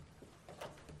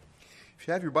If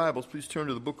you have your Bibles, please turn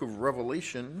to the book of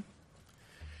Revelation,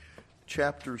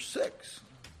 chapter 6.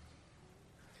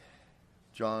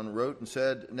 John wrote and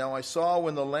said, "Now I saw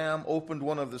when the Lamb opened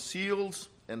one of the seals,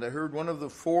 and I heard one of the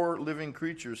four living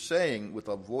creatures saying with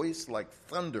a voice like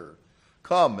thunder,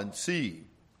 'Come and see.'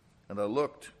 And I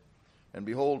looked, and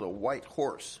behold, a white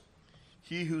horse.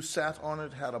 He who sat on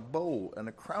it had a bow, and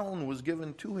a crown was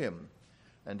given to him,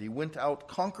 and he went out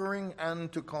conquering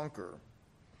and to conquer.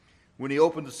 When he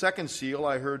opened the second seal,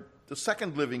 I heard the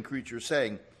second living creature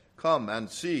saying, 'Come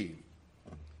and see.'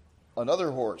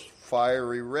 Another horse,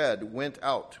 fiery red, went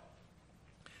out,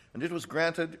 and it was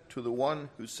granted to the one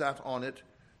who sat on it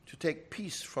to take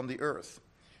peace from the earth,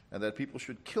 and that people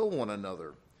should kill one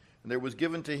another. And there was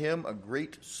given to him a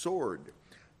great sword.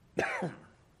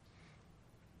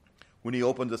 When he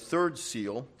opened the third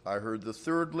seal, I heard the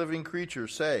third living creature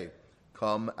say,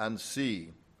 'Come and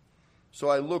see.' So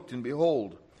I looked, and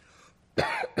behold,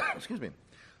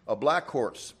 a black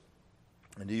horse,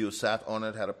 and he who sat on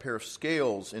it had a pair of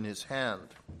scales in his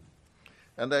hand.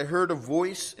 And I heard a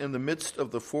voice in the midst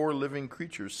of the four living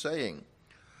creatures saying,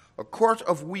 'A quart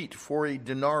of wheat for a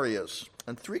denarius,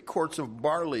 and 3 quarts of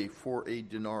barley for a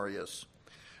denarius,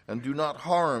 and do not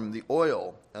harm the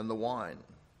oil and the wine.'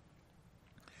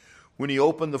 When he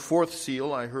opened the fourth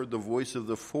seal, I heard the voice of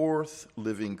the fourth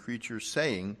living creature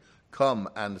saying, 'Come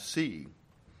and see.'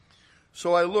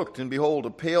 So I looked, and behold, a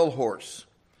pale horse,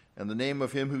 and the name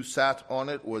of him who sat on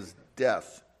it was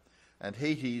Death, and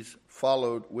Hades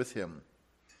followed with him.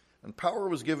 And power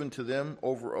was given to them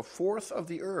over a fourth of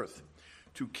the earth,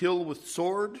 to kill with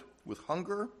sword, with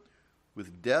hunger,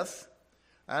 with death,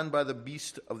 and by the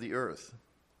beast of the earth.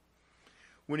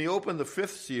 When he opened the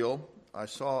fifth seal, I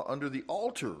saw under the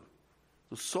altar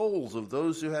the souls of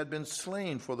those who had been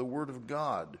slain for the word of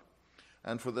God,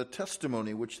 and for the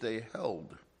testimony which they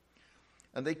held.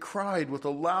 And they cried with a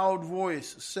loud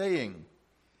voice, saying,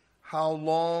 'How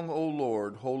long, O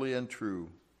Lord, holy and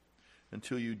true,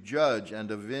 until you judge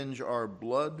and avenge our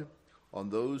blood on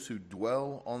those who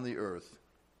dwell on the earth?'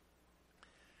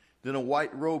 Then a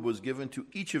white robe was given to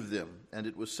each of them, and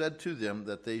it was said to them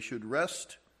that they should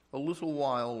rest a little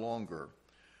while longer,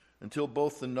 until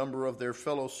both the number of their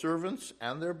fellow servants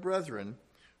and their brethren,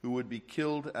 who would be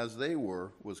killed as they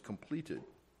were, was completed.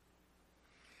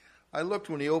 I looked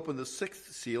when he opened the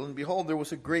sixth seal, and behold, there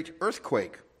was a great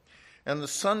earthquake, and the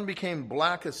sun became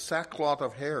black as sackcloth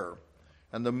of hair,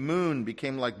 and the moon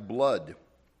became like blood,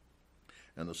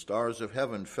 and the stars of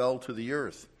heaven fell to the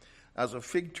earth, as a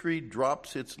fig tree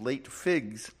drops its late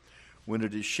figs when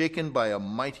it is shaken by a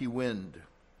mighty wind.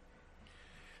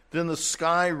 Then the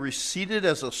sky receded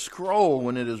as a scroll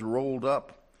when it is rolled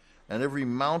up, and every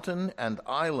mountain and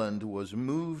island was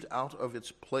moved out of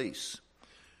its place.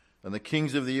 And the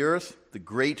kings of the earth, the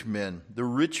great men, the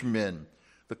rich men,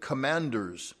 the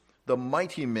commanders, the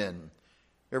mighty men,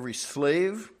 every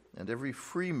slave and every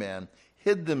free man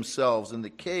hid themselves in the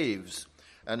caves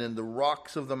and in the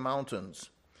rocks of the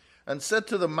mountains, and said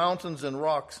to the mountains and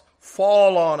rocks,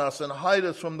 'Fall on us and hide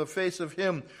us from the face of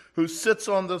him who sits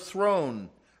on the throne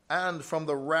and from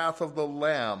the wrath of the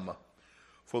Lamb.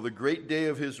 For the great day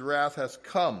of his wrath has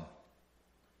come,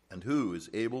 and who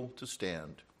is able to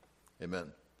stand?'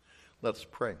 Amen. Let's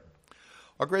pray.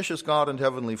 Our gracious God and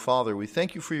Heavenly Father, we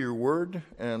thank you for your word.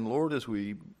 And Lord, as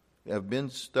we have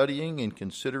been studying and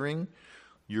considering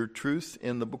your truth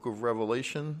in the book of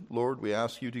Revelation, Lord, we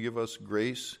ask you to give us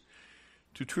grace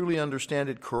to truly understand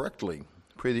it correctly.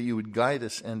 Pray that you would guide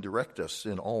us and direct us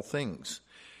in all things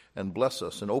and bless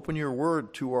us and open your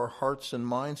word to our hearts and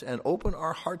minds, and open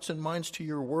our hearts and minds to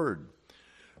your word.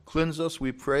 Cleanse us,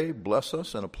 we pray, bless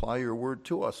us, and apply your word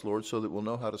to us, Lord, so that we'll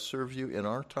know how to serve you in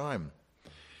our time.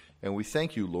 And we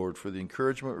thank you, Lord, for the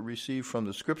encouragement we receive from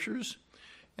the scriptures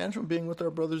and from being with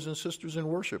our brothers and sisters in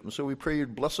worship. And so we pray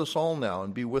you'd bless us all now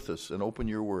and be with us and open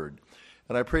your word.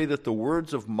 And I pray that the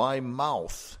words of my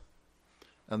mouth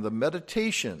and the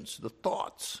meditations, the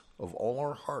thoughts of all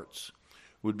our hearts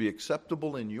would be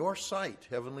acceptable in your sight,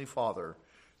 Heavenly Father,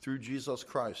 through Jesus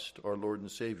Christ, our Lord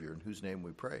and Savior, in whose name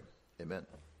we pray. Amen.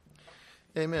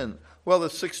 Amen. Well, the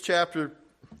 6th chapter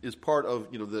is part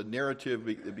of the narrative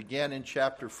that began in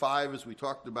chapter 5, as we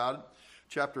talked about it.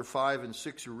 Chapter 5 and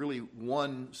 6 are really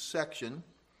one section.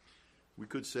 We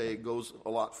could say it goes a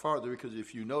lot farther, because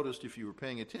if you noticed, if you were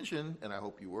paying attention, and I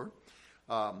hope you were,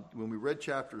 when we read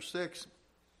chapter 6,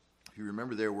 if you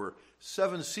remember, there were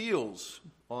 7 seals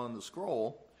on the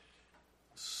scroll.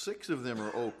 6 of them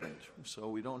are opened, so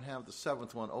we don't have the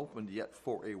 7th one opened yet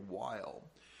for a while.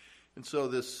 And so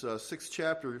this 6th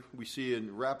chapter, we see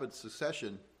in rapid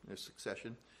succession,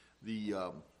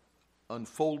 the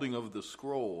unfolding of the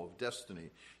scroll of destiny.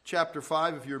 Chapter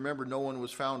 5, if you remember, no one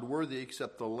was found worthy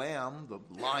except the Lamb, the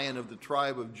Lion of the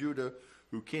tribe of Judah,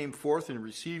 who came forth and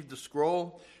received the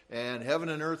scroll. And heaven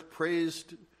and earth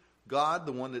praised God,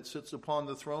 the one that sits upon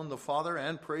the throne, the Father,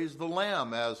 and praised the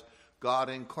Lamb as God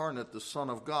incarnate, the Son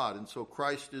of God. And so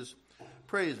Christ is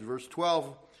praised. Verse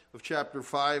 12 of chapter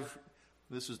 5,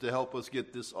 this is to help us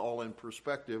get this all in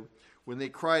perspective. When they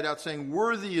cried out, saying,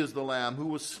 "Worthy is the Lamb who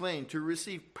was slain to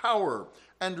receive power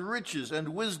and riches and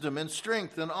wisdom and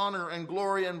strength and honor and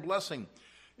glory and blessing."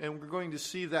 And we're going to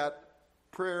see that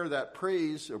prayer, that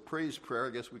praise, or praise prayer,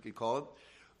 I guess we could call it,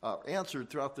 answered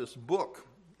throughout this book,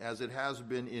 as it has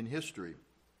been in history.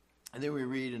 And then we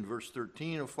read in verse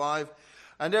 13 of 5,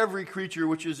 "And every creature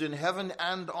which is in heaven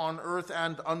and on earth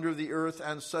and under the earth,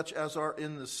 and such as are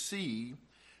in the sea,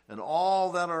 and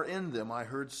all that are in them, I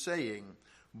heard saying,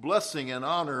 Blessing and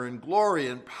honor and glory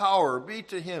and power be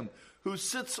to him who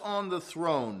sits on the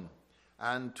throne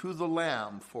and to the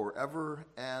Lamb forever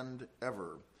and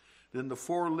ever." Then the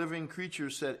 4 living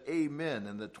creatures said, "Amen."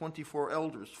 And the 24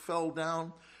 elders fell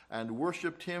down and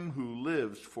worshipped him who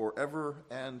lives forever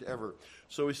and ever.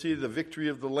 So we see the victory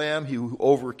of the Lamb, he who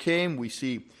overcame. We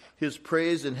see his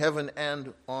praise in heaven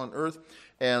and on earth.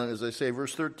 And as I say,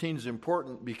 verse 13 is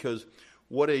important because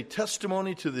what a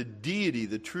testimony to the deity,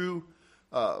 the true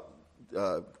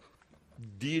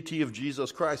deity of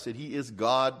Jesus Christ, that he is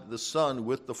God the Son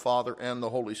with the Father and the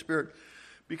Holy Spirit,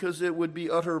 because it would be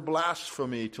utter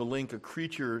blasphemy to link a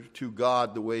creature to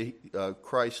God the way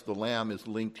Christ the Lamb is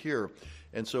linked here.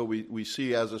 And so we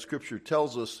see, as the Scripture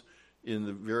tells us in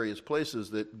the various places,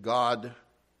 that God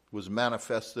was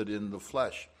manifested in the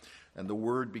flesh, and the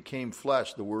Word became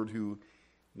flesh, the Word who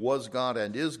was God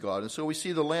and is God. And so we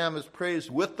see the Lamb is praised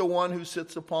with the one who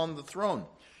sits upon the throne.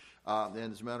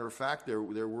 And as a matter of fact, they're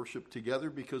worshipped together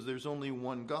because there's only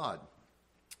one God.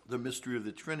 The mystery of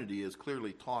the Trinity is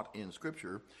clearly taught in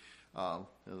Scripture.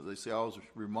 As I say, I always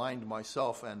remind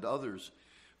myself and others,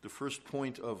 the first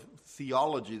point of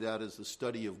theology, that is the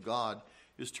study of God,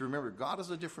 is to remember God is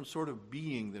a different sort of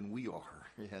being than we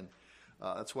are. And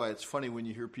that's why it's funny when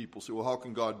you hear people say, "Well, how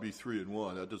can God be 3 in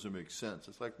 1? That doesn't make sense."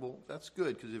 It's like, well, that's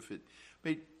good, because if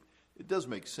it does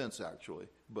make sense, actually.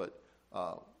 But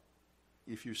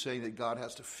if you're saying that God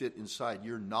has to fit inside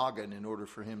your noggin in order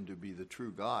for him to be the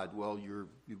true God, well,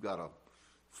 you've got a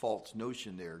false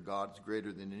notion there. God's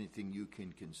greater than anything you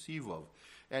can conceive of.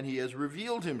 And he has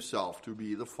revealed himself to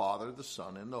be the Father, the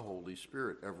Son, and the Holy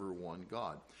Spirit, ever one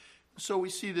God. So we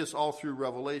see this all through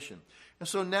Revelation. And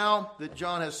so now that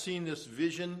John has seen this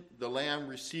vision, the Lamb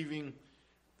receiving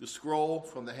the scroll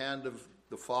from the hand of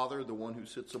the Father, the one who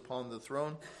sits upon the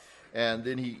throne, and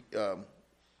then he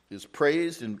is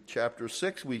praised in chapter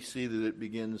 6, we see that it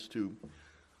begins to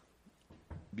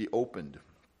be opened.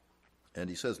 And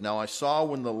he says, "Now I saw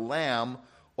when the Lamb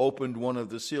opened one of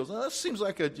the seals." Now that seems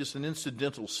like just an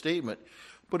incidental statement,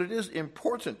 but it is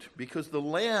important because the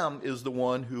Lamb is the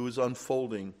one who is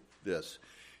unfolding this.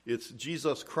 It's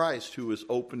Jesus Christ who is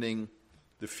opening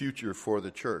the future for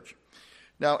the church.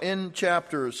 Now in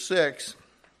chapter 6,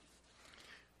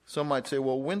 some might say,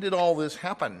 well, when did all this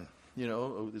happen?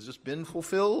 Has this been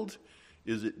fulfilled?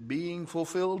 Is it being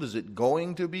fulfilled? Is it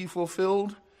going to be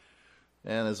fulfilled?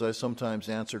 And as I sometimes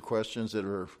answer questions that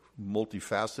are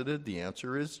multifaceted, the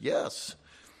answer is yes.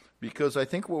 Because I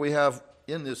think what we have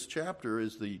in this chapter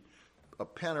is a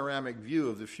panoramic view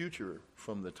of the future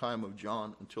from the time of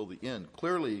John until the end.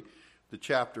 Clearly, the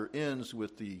chapter ends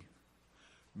with the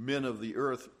men of the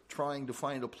earth trying to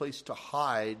find a place to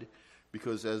hide,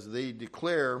 because as they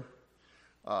declare,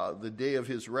 the day of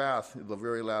his wrath, the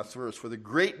very last verse, "For the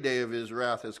great day of his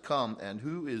wrath has come, and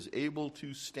who is able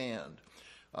to stand?"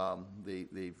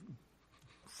 They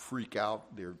freak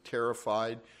out. They're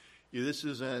terrified. This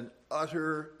is an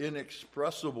utter,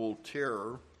 inexpressible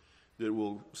terror that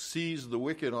will seize the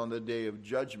wicked on the day of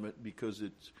judgment, because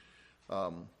it's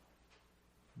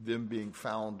them being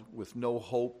found with no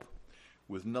hope,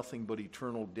 with nothing but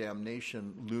eternal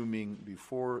damnation looming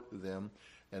before them.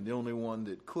 And the only one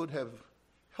that could have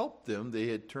helped them, they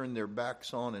had turned their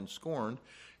backs on and scorned.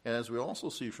 And as we also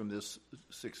see from this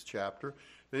 6th chapter,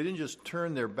 they didn't just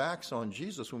turn their backs on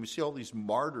Jesus. When we see all these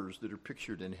martyrs that are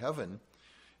pictured in heaven,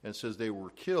 and it says they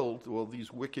were killed, well,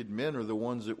 these wicked men are the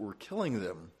ones that were killing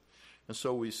them. And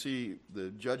so we see the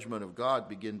judgment of God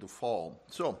begin to fall.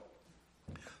 So,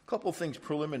 a couple things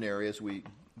preliminary as we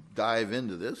dive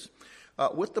into this.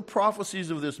 With the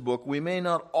prophecies of this book, we may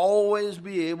not always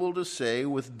be able to say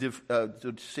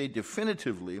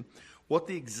definitively what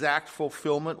the exact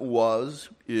fulfillment was,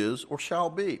 is, or shall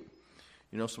be.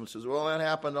 Someone says, well, that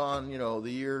happened on,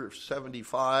 the year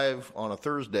 75 on a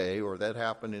Thursday, or that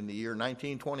happened in the year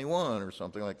 1921 or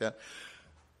something like that.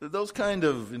 Those kind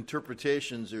of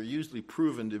interpretations are usually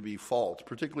proven to be false,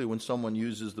 particularly when someone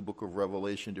uses the book of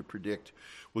Revelation to predict,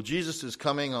 well, Jesus is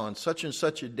coming on such and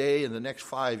such a day in the next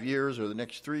 5 years or the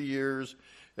next 3 years,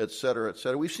 et cetera, et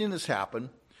cetera. We've seen this happen.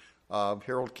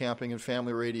 Harold Camping and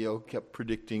Family Radio kept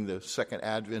predicting the second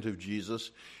advent of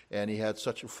Jesus, and he had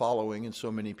such a following and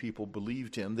so many people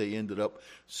believed him, they ended up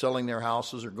selling their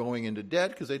houses or going into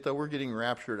debt because they thought we're getting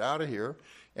raptured out of here.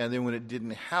 And then when it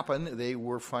didn't happen, they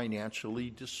were financially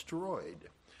destroyed.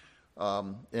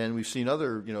 And we've seen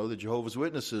other, the Jehovah's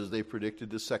Witnesses, they predicted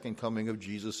the second coming of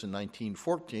Jesus in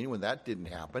 1914. When that didn't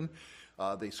happen,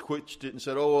 they switched it and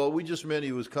said, oh, well, we just meant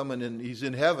he was coming and he's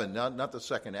in heaven, not the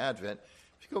second advent.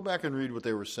 If you go back and read what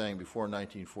they were saying before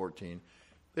 1914,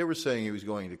 they were saying he was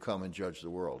going to come and judge the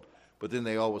world. But then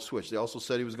they always switched. They also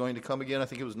said he was going to come again, I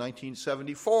think it was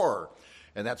 1974.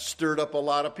 And that stirred up a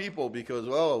lot of people because,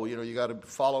 you got to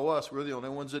follow us. We're the only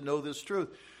ones that know this truth.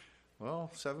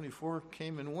 Well, 74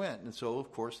 came and went. And so,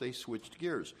 of course, they switched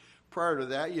gears. Prior to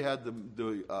that, you had the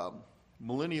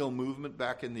millennial movement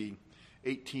back in the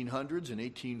 1800s, in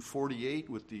 1848,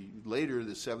 with the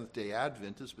Seventh-day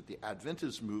Adventists, but the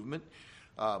Adventist movement.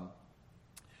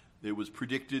 It was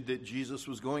predicted that Jesus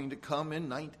was going to come in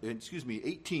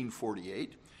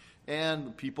 1848,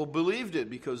 and people believed it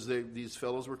because these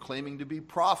fellows were claiming to be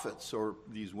prophets, or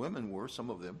these women were,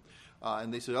 some of them,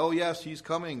 and they said, oh yes, he's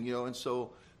coming, and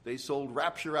so they sold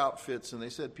rapture outfits, and they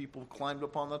said people climbed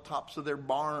up on the tops of their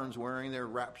barns wearing their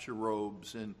rapture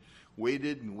robes and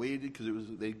waited because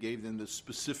they gave them this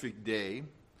specific day.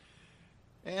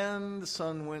 And the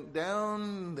sun went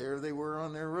down, there they were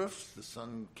on their roofs. The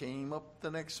sun came up the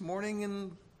next morning,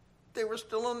 and they were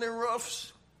still on their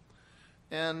roofs.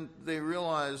 And they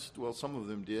realized, well, some of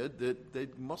them did, that they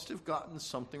must have gotten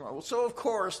something wrong. Well, so, of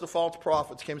course, the false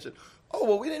prophets came and said, oh,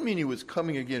 well, we didn't mean he was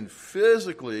coming again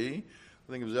physically.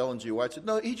 I think it was Ellen G. White said,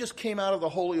 no, he just came out of the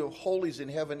Holy of Holies in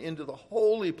heaven into the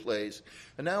holy place,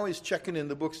 and now he's checking in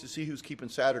the books to see who's keeping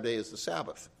Saturday as the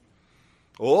Sabbath.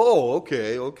 Oh,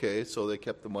 okay. So they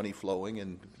kept the money flowing,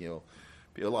 and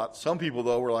some people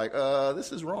though were like,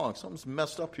 "This is wrong. Something's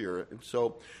messed up here." And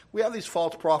so we have these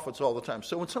false prophets all the time.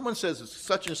 So when someone says it's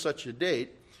such and such a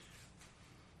date,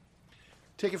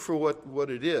 take it for what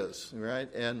it is,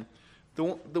 right? And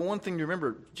the one thing to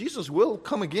remember: Jesus will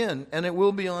come again, and it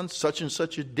will be on such and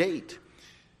such a date.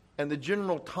 And the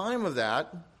general time of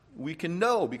that we can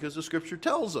know because the Scripture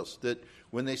tells us that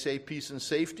when they say peace and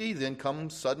safety, then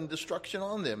comes sudden destruction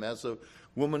on them, as a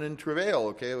woman in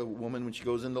travail, a woman when she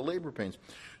goes into labor pains.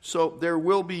 So there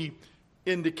will be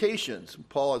indications.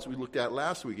 Paul, as we looked at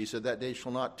last week, he said that day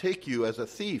shall not take you as a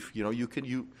thief. You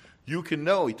can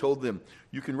know. He told them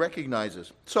you can recognize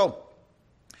this. So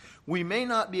we may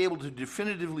not be able to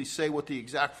definitively say what the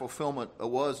exact fulfillment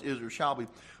was, is, or shall be,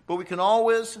 but we can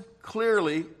always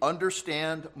clearly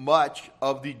understand much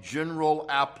of the general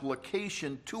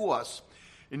application to us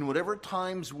in whatever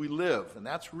times we live. And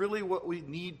that's really what we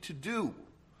need to do.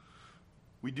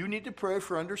 We do need to pray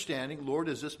for understanding. Lord,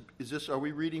 are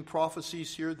we reading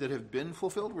prophecies here that have been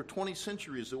fulfilled? We're 20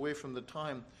 centuries away from the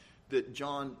time that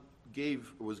John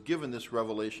was given this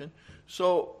revelation.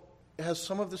 So has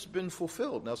some of this been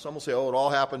fulfilled? Now some will say, it all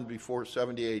happened before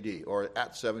 70 AD or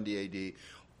at 70 AD.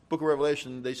 Book of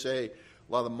Revelation, they say,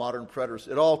 a lot of the modern preterists,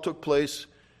 it all took place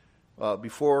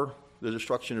before the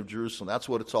destruction of Jerusalem. That's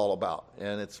what it's all about.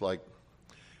 And it's like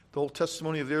the whole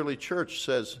testimony of the early church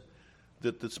says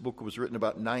that this book was written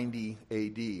about 90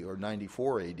 AD or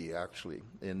 94 AD actually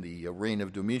in the reign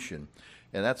of Domitian.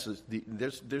 And that's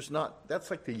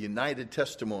like the united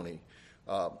testimony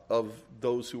of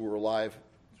those who were alive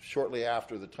shortly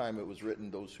after the time it was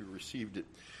written, those who received it.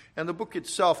 And the book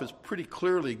itself is pretty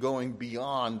clearly going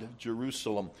beyond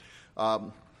Jerusalem.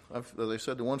 As I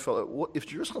said to one fellow, if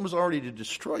Jerusalem was already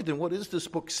destroyed, then what is this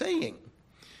book saying?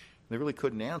 And they really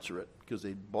couldn't answer it because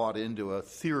they bought into a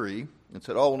theory and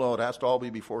said, oh, no, it has to all be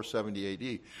before 70 AD.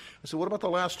 I said, what about the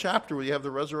last chapter where you have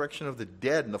the resurrection of the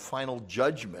dead and the final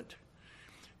judgment?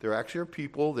 There actually are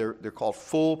people, they're called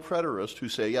full preterists, who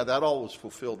say, yeah, that all was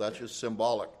fulfilled. That's just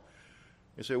symbolic.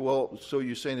 You say, well, so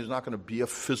you're saying there's not going to be a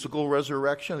physical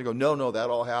resurrection? They go, no, that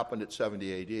all happened at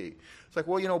 70 AD. It's like,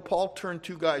 well, Paul turned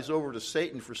two guys over to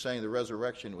Satan for saying the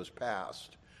resurrection was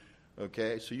past.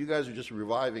 Okay, so you guys are just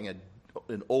reviving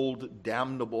an old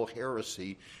damnable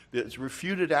heresy that's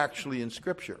refuted actually in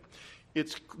Scripture.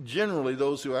 It's generally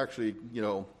those who actually,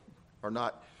 are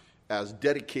not as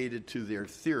dedicated to their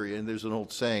theory. And there's an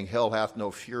old saying, hell hath no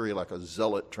fury like a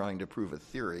zealot trying to prove a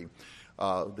theory.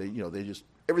 They just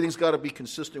everything's got to be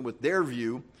consistent with their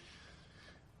view.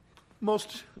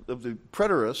 Most of the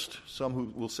preterists, some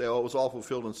who will say, oh, it was all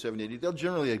fulfilled in 70 AD, they'll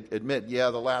generally admit, yeah,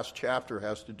 the last chapter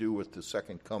has to do with the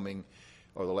second coming,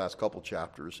 or the last couple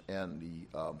chapters, and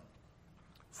the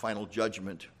final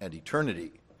judgment and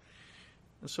eternity.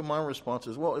 And so my response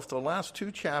is, well, if the last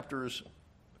two chapters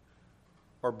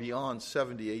are beyond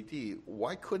 70 AD,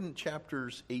 why couldn't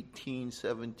chapters 18,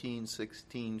 17,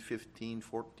 16, 15,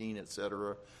 14,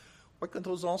 etc., why couldn't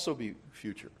those also be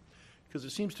future? Because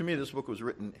it seems to me this book was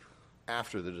written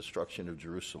after the destruction of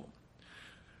Jerusalem.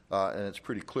 And it's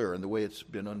pretty clear in the way it's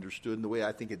been understood, and the way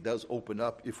I think it does open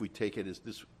up, if we take it as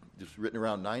this written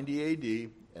around 90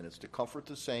 AD, and it's to comfort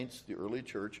the saints, the early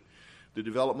church, the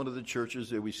development of the churches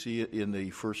that we see in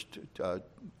the first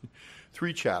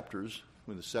three chapters,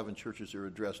 when the seven churches are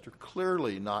addressed, are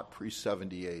clearly not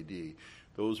pre-70 AD.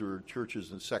 Those are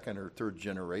churches in second or third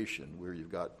generation, where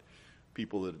you've got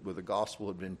people where the gospel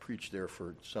had been preached there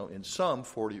for in some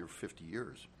 40 or 50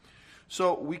 years.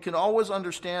 So we can always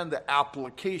understand the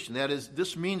application. That is,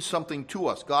 this means something to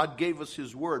us. God gave us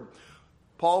his word.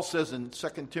 Paul says in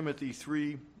 2 Timothy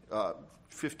 3,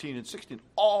 15 and 16,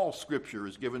 all Scripture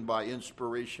is given by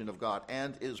inspiration of God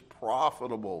and is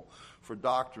profitable for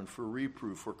doctrine, for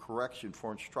reproof, for correction,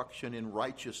 for instruction in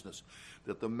righteousness,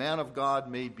 that the man of God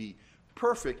may be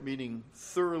perfect, meaning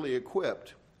thoroughly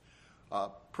equipped,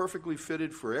 perfectly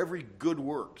fitted for every good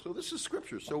work. So this is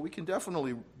Scripture, so we can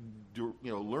definitely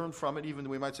learn from it, even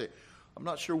though we might say, I'm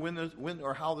not sure when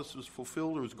or how this was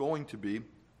fulfilled or is going to be,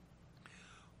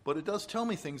 but it does tell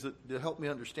me things that help me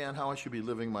understand how I should be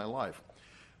living my life.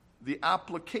 The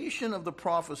application of the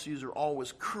prophecies are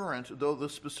always current, though the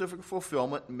specific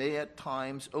fulfillment may at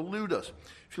times elude us.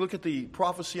 If you look at the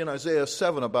prophecy in Isaiah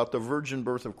 7 about the virgin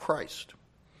birth of Christ,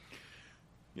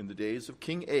 in the days of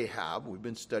King Ahab, we've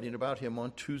been studying about him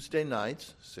on Tuesday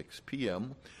nights, 6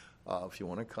 p.m., if you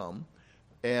want to come,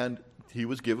 and he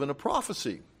was given a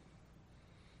prophecy.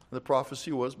 The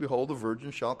prophecy was, behold, the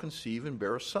virgin shall conceive and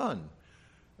bear a son,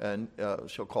 and they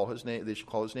shall call his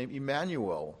name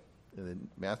Emmanuel. And then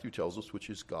Matthew tells us, which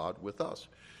is God with us.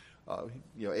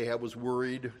 Ahab was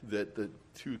worried that the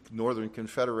two northern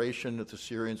confederation, that the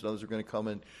Syrians and others are going to come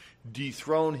and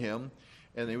dethrone him.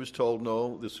 And he was told,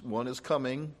 no, this one is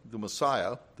coming, the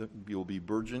Messiah, that will be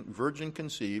virgin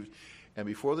conceived. And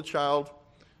before the child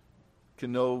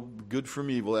can know good from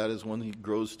evil, that is when he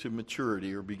grows to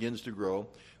maturity or begins to grow,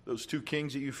 those two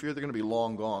kings that you fear, they're going to be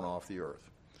long gone off the earth.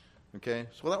 Okay?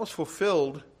 So that was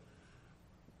fulfilled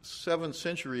 7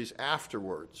 centuries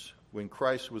afterwards, when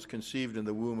Christ was conceived in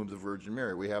the womb of the Virgin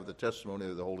Mary. We have the testimony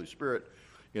of the Holy Spirit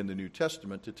in the New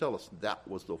Testament to tell us that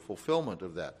was the fulfillment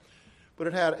of that. But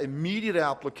it had immediate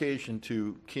application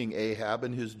to King Ahab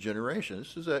and his generation.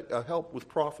 This is a help with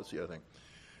prophecy, I think.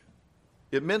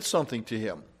 It meant something to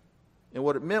him. And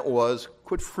what it meant was,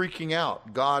 quit freaking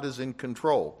out. God is in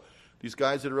control. These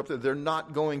guys that are up there, they're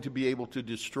not going to be able to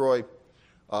destroy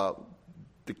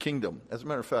the kingdom. As a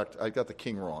matter of fact, I got the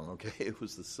king wrong, okay? It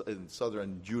was in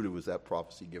southern Judah was that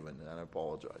prophecy given, and I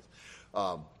apologize.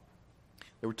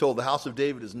 They were told the house of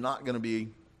David is not going to be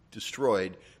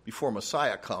destroyed before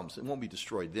Messiah comes. It won't be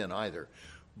destroyed then either.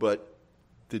 But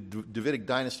the Davidic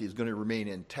dynasty is going to remain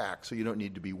intact, so you don't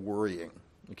need to be worrying,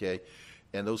 okay?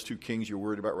 And those two kings you're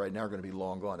worried about right now are going to be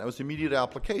long gone. That was the immediate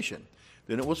application.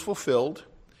 Then it was fulfilled.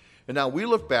 And now we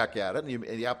look back at it, and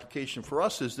the application for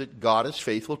us is that God is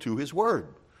faithful to his word.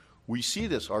 We see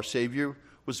this. Our Savior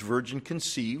was virgin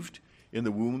conceived in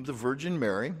the womb of the Virgin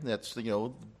Mary. That's,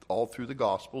 all through the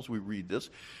Gospels we read this.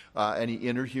 And he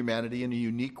entered humanity in a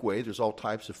unique way. There's all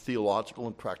types of theological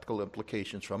and practical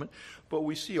implications from it. But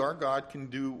we see our God can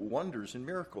do wonders and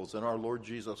miracles. And our Lord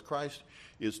Jesus Christ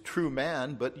is true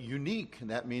man, but unique. And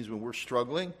that means when we're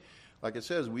struggling, like it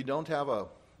says, we don't have a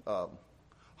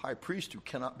high priest who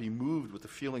cannot be moved with the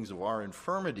feelings of our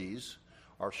infirmities,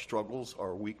 our struggles,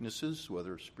 our weaknesses,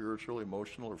 whether spiritual,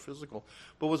 emotional, or physical,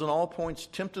 but was in all points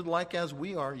tempted like as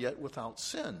we are, yet without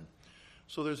sin.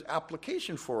 So there's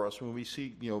application for us when we see,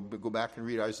 go back and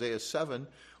read Isaiah 7,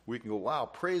 we can go, wow,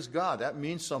 praise God, that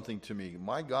means something to me.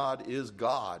 My God is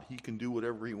God. He can do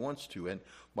whatever he wants to. And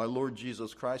my Lord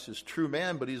Jesus Christ is true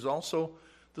man, but he's also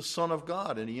the Son of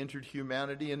God, and he entered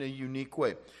humanity in a unique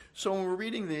way. So when we're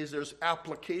reading these, there's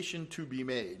application to be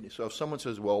made. So if someone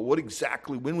says, well,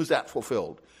 when was that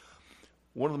fulfilled?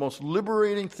 One of the most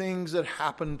liberating things that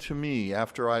happened to me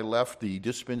after I left the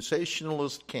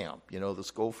dispensationalist camp, the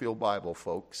Schofield Bible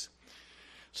folks,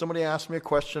 somebody asked me a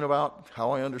question about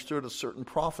how I understood a certain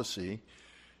prophecy,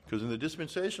 Because in the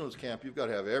dispensationalist camp, you've got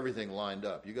to have everything lined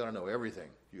up. You've got to know everything.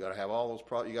 You've got to have all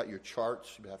those you got your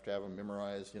charts. You have to have them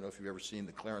memorized. If you've ever seen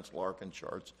the Clarence Larkin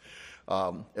charts.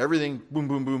 Everything, boom,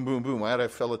 boom, boom, boom, boom. I had a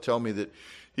fellow tell me that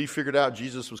he figured out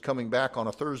Jesus was coming back on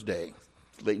a Thursday,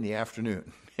 late in the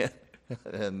afternoon.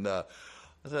 And I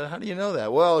said, how do you know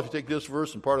that? Well, if you take this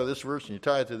verse and part of this verse and you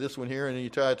tie it to this one here and then you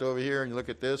tie it to over here and you look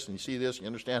at this and you see this and you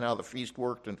understand how the feast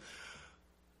worked. And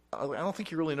I don't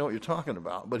think you really know what you're talking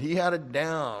about, but he had it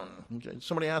down.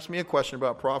 Somebody asked me a question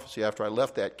about prophecy after I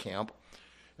left that camp,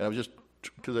 and I was just,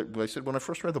 because I said, when I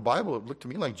first read the Bible, it looked to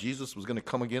me like Jesus was going to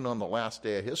come again on the last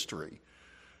day of history,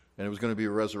 and it was going to be a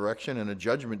resurrection and a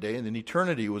judgment day, and then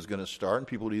eternity was going to start, and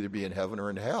people would either be in heaven or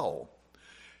in hell.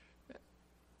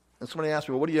 And somebody asked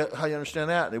me, well, how do you understand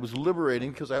that? And it was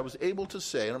liberating because I was able to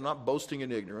say, and I'm not boasting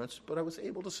in ignorance, but I was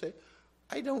able to say,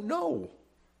 I don't know.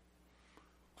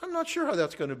 I'm not sure how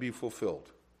that's going to be fulfilled.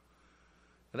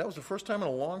 And that was the first time in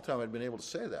a long time I'd been able to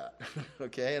say that.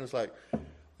 Okay? And it's like,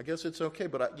 I guess it's okay,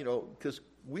 but, because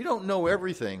we don't know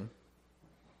everything,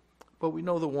 but we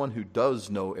know the one who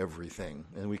does know everything,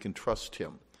 and we can trust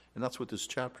him. And that's what this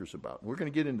chapter is about. We're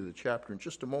going to get into the chapter in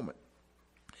just a moment.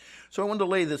 So I wanted to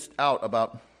lay this out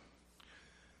about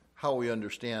how we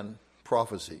understand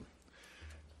prophecy.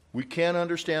 We can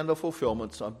understand the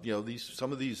fulfillment. Some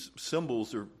of these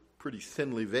symbols are pretty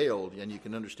thinly veiled, and you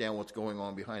can understand what's going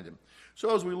on behind them.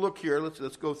 So as we look here,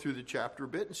 let's go through the chapter a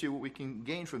bit and see what we can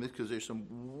gain from this, because there's some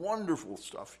wonderful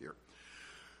stuff here.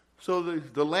 So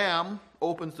the Lamb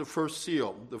opens the first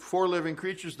seal. The four living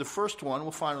creatures, the first one,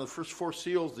 we'll find on the first four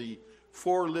seals, the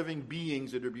four living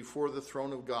beings that are before the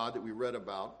throne of God that we read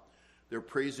about. They're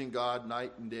praising God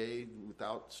night and day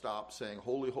without stop, saying,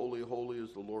 "Holy, holy, holy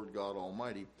is the Lord God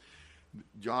Almighty."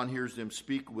 John hears them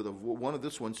speak with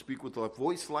speak with a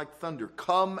voice like thunder.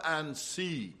 Come and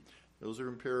see. Those are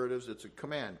imperatives. It's a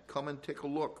command. Come and take a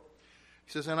look.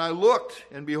 He says, and I looked,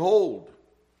 and behold.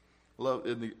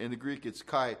 In the Greek, it's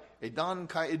kai, edon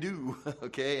kai edu.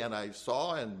 Okay, and I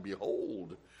saw, and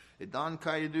behold. Edon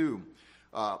kai edu.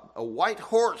 A white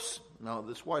horse. Now,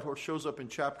 this white horse shows up in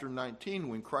chapter 19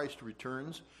 when Christ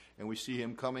returns, and we see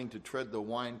him coming to tread the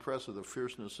winepress of the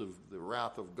fierceness of the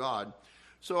wrath of God.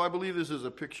 So I believe this is a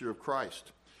picture of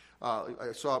Christ.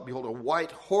 I saw, behold, a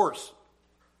white horse.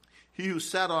 He who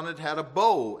sat on it had a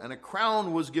bow, and a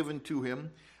crown was given to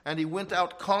him, and he went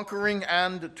out conquering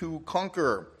and to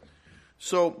conquer.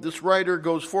 So this writer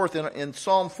goes forth in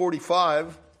Psalm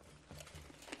 45,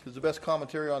 because the best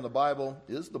commentary on the Bible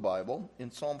is the Bible.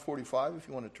 In Psalm 45, if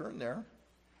you want to turn there.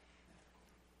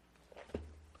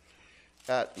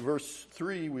 At verse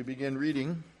 3, we begin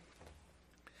reading.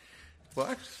 Well,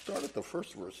 I start at the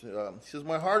first verse. He says,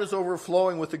 my heart is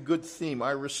overflowing with a good theme.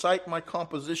 I recite my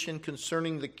composition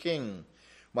concerning the king.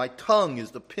 My tongue is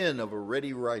the pen of a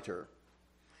ready writer.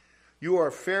 You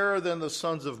are fairer than the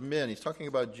sons of men. He's talking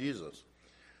about Jesus.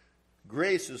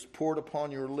 Grace is poured upon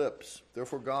your lips.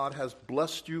 Therefore God has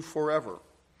blessed you forever.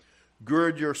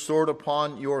 Gird your sword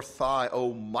upon your thigh,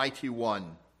 O mighty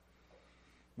one,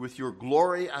 with your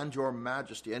glory and your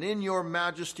majesty. And in your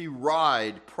majesty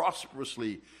ride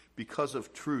prosperously, because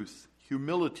of truth,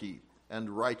 humility, and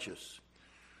righteous.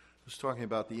 He's talking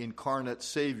about the incarnate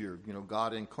Savior,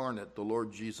 God incarnate, the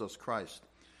Lord Jesus Christ.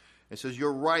 It says,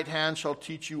 your right hand shall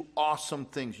teach you awesome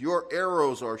things. Your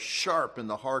arrows are sharp in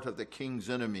the heart of the king's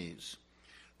enemies.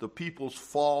 The peoples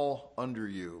fall under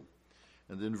you.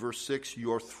 And then verse 6,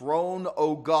 your throne,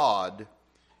 O God,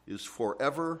 is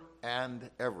forever and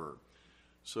ever.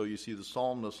 So you see the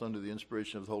psalmist, under the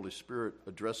inspiration of the Holy Spirit,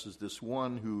 addresses this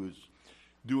one who is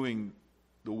doing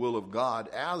the will of God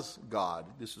as God.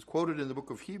 This is quoted in the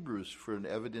book of Hebrews for an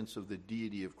evidence of the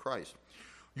deity of Christ.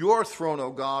 Your throne,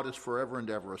 O God, is forever and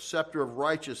ever. A scepter of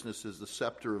righteousness is the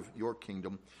scepter of your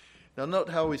kingdom. Now note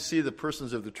how we see the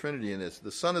persons of the Trinity in this.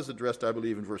 The Son is addressed, I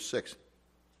believe, in verse 6.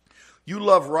 You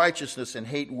love righteousness and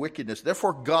hate wickedness.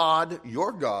 Therefore God,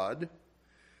 your God,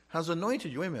 has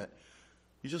anointed you. Wait a minute.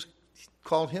 You just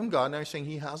called him God. Now you're saying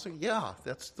he has it? Yeah,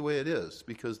 that's the way it is.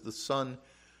 Because the Son,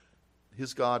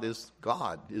 his God, is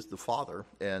the Father.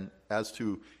 And as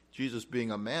to Jesus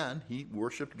being a man, he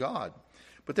worshiped God.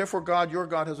 But therefore God, your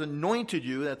God, has anointed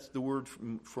you, that's the word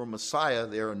for Messiah,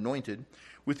 they are anointed,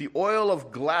 with the oil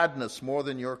of gladness more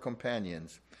than your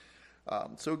companions.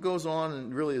 So it goes on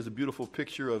and really is a beautiful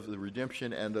picture of the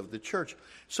redemption and of the church.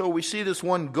 So we see this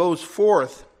one goes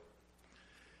forth,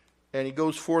 and he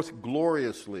goes forth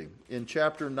gloriously. In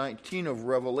chapter 19 of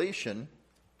Revelation,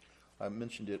 I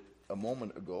mentioned it a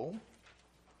moment ago.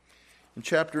 In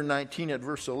chapter 19 at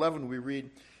verse 11 we read,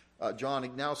 John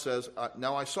now says,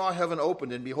 now I saw heaven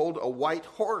opened, and behold, a white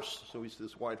horse. So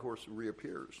this white horse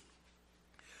reappears.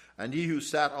 And he who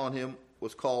sat on him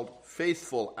was called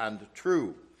Faithful and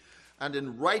True. And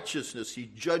in righteousness he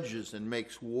judges and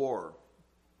makes war.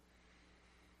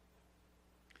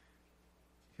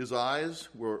 His eyes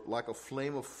were like a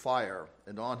flame of fire,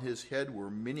 and on his head were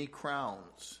many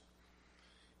crowns.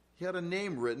 He had a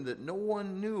name written that no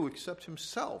one knew except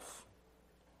himself.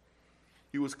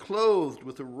 He was clothed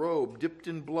with a robe dipped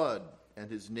in blood, and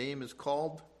his name is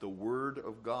called the Word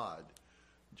of God.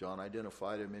 John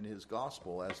identified him in his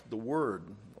gospel as the Word,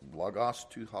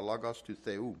 halagos to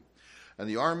theou. And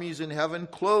the armies in heaven,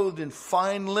 clothed in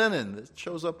fine linen, that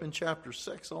shows up in chapter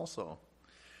 6 also,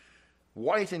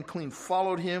 white and clean,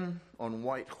 followed him on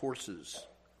white horses.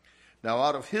 Now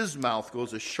out of his mouth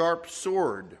goes a sharp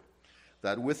sword,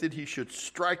 that with it he should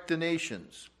strike the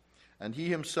nations, and he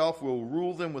himself will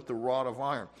rule them with the rod of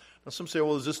iron. Now some say,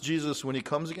 well, is this Jesus when he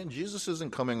comes again? Jesus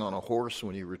isn't coming on a horse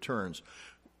when he returns.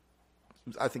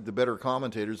 I think the better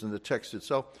commentators in the text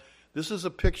itself, this is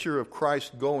a picture of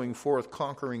Christ going forth,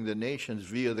 conquering the nations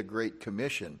via the Great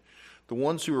Commission. The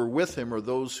ones who are with him are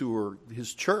those who are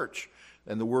his church.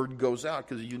 And the word goes out,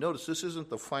 because you notice this isn't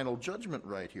the final judgment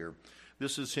right here.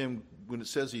 This is him, when it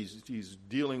says he's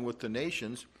dealing with the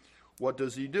nations, what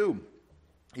does he do?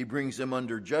 He brings them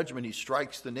under judgment. He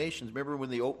strikes the nations. Remember when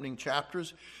the opening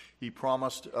chapters, he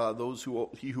promised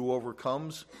he who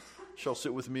overcomes shall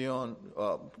sit with me on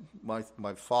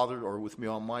my father, or with me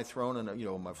on my throne,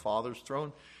 and my father's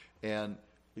throne. And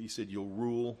he said, you'll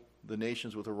rule the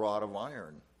nations with a rod of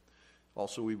iron.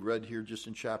 Also, we read here just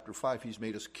in chapter 5, he's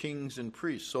made us kings and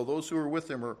priests. So those who are with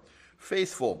him are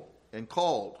faithful and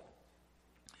called.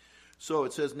 So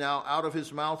it says, now out of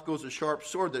his mouth goes a sharp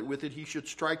sword, that with it he should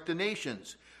strike the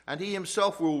nations, and he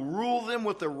himself will rule them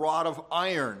with a rod of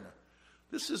iron.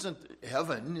 This isn't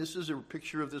heaven. This is a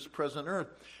picture of this present earth.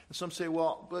 And some say,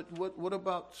 well, but what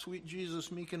about sweet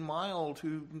Jesus, meek and mild,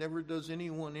 who never does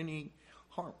anyone any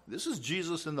harm? This is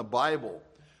Jesus in the Bible.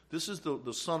 This is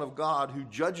the Son of God who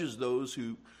judges those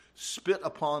who spit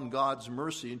upon God's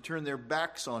mercy and turn their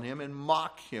backs on him and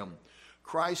mock him.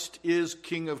 Christ is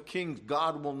King of Kings.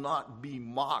 God will not be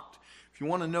mocked. If you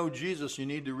want to know Jesus, you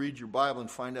need to read your Bible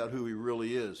and find out who he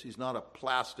really is. He's not a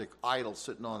plastic idol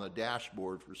sitting on the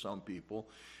dashboard for some people.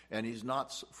 And he's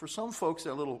not, for some folks,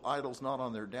 that little idol's not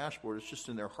on their dashboard. It's just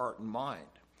in their heart and mind.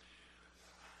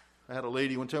 I had a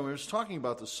lady one time, we were talking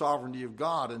about the sovereignty of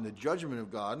God and the judgment of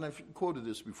God, and I've quoted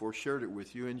this before, shared it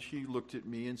with you, and she looked at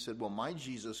me and said, well, my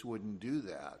Jesus wouldn't do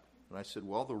that. And I said,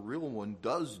 well, the real one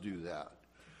does do that.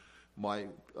 My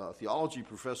theology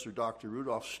professor, Dr.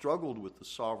 Rudolph, struggled with the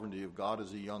sovereignty of God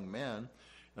as a young man,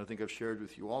 and I think I've shared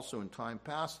with you also in time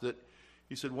past that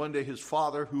he said one day his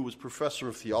father, who was professor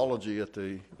of theology at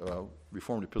the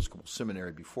Reformed Episcopal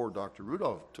Seminary before Dr.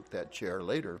 Rudolph took that chair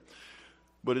later,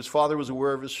 but his father was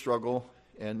aware of his struggle,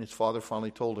 and his father finally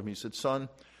told him, he said, son,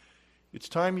 it's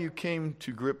time you came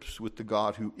to grips with the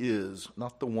God who is,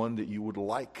 not the one that you would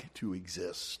like to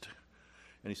exist.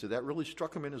 And he said that really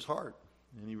struck him in his heart.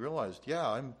 And he realized, yeah,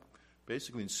 I'm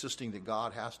basically insisting that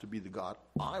God has to be the God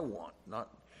I want,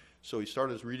 not. So he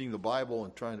started reading the Bible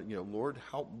and trying to, Lord,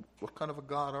 what kind of a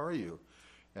God are you?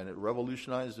 And it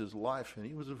revolutionized his life. And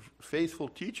he was a faithful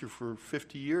teacher for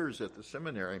 50 years at the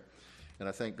seminary. And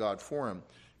I thank God for him,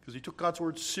 because he took God's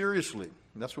word seriously.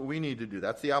 And that's what we need to do.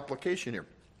 That's the application here.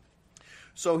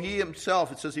 So he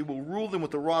himself, it says, he will rule them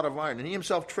with the rod of iron, and he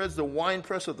himself treads the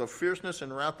winepress of the fierceness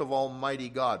and wrath of Almighty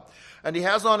God. And he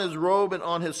has on his robe and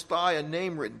on his thigh a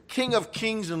name written, King of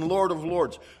Kings and Lord of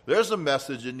Lords. There's a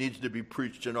message that needs to be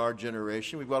preached in our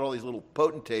generation. We've got all these little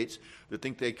potentates that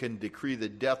think they can decree the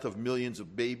death of millions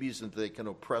of babies, and they can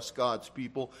oppress God's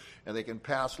people, and they can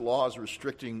pass laws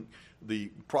restricting the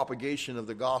propagation of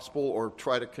the gospel, or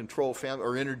try to control family,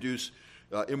 or introduce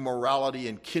immorality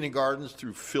in kindergartens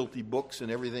through filthy books and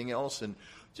everything else. And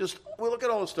look at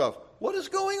all this stuff. What is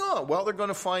going on? Well, they're going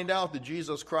to find out that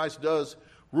Jesus Christ does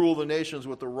rule the nations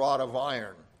with the rod of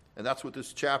iron. And that's what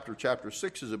this chapter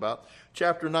 6 is about.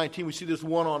 Chapter 19, we see this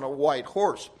one on a white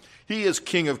horse. He is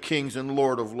King of Kings and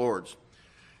Lord of Lords.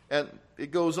 And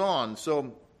it goes on.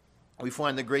 So we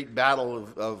find the great battle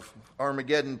of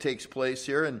Armageddon takes place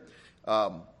here, and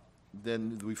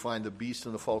then we find the beast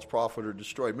and the false prophet are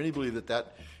destroyed. Many believe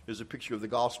that is a picture of the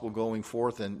gospel going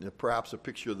forth, and perhaps a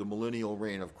picture of the millennial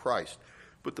reign of Christ.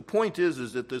 But the point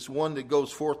is that this one that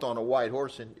goes forth on a white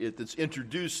horse, and that's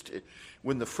introduced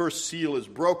when the first seal is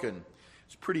broken,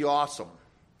 is pretty awesome.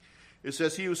 It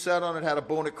says, he who sat on it had a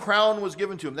bow, and a crown was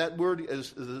given to him. That word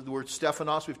is the word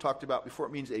Stephanos we've talked about before.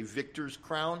 It means a victor's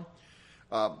crown.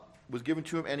 Was given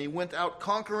to him, and he went out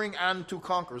conquering and to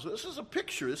conquer. So this is a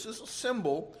picture. This is a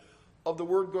symbol of the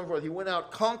word going forth. He went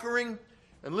out conquering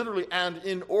And literally, and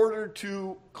in order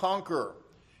to conquer.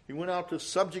 He went out to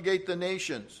subjugate the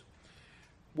nations.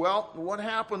 Well, what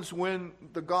happens when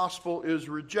the gospel is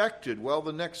rejected? Well,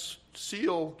 the next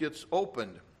seal gets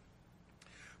opened.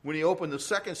 When he opened the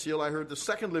second seal, I heard the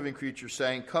second living creature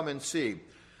saying, "Come and see."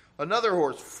 Another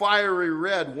horse, fiery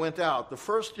red, went out. The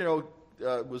first,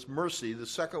 was mercy. The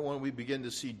second one, we begin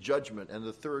to see judgment. And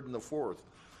the third and the fourth.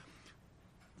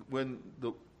 When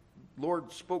the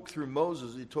Lord spoke through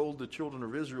Moses, he told the children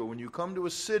of Israel, when you come to a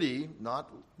city,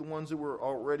 not the ones that were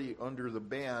already under the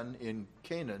ban in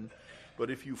Canaan,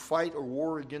 but if you fight or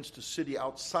war against a city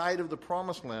outside of the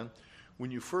promised land,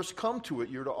 when you first come to it,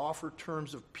 you're to offer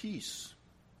terms of peace.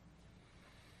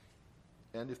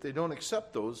 And if they don't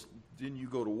accept those, then you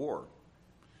go to war.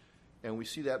 And we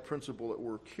see that principle at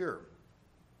work here.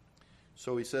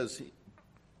 So he says,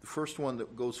 the first one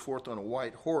that goes forth on a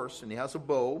white horse, and he has a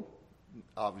bow,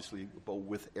 obviously a bow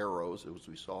with arrows, as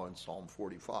we saw in Psalm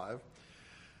 45,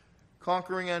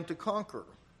 conquering and to conquer.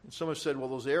 And someone said, well,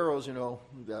 those arrows,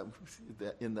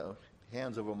 that in the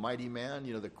hands of a mighty man,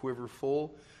 the quiver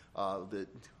full, that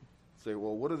say,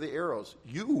 well, what are the arrows?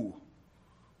 You're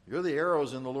the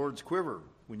arrows in the Lord's quiver.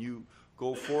 When you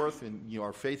go forth and you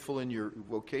are faithful in your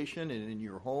vocation and in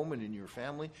your home and in your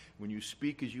family, when you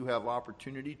speak as you have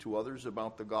opportunity to others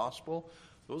about the gospel,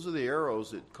 those are the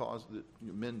arrows that cause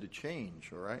men to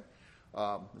change, all right?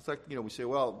 It's like, we say,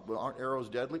 well, aren't arrows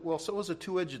deadly? Well, so is a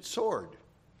two-edged sword.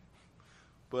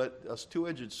 But a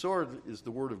two-edged sword is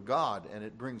the word of God, and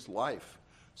it brings life.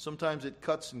 Sometimes it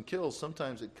cuts and kills.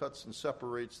 Sometimes it cuts and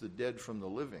separates the dead from the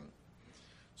living.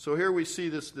 So here we see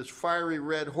this fiery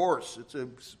red horse. It's a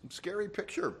scary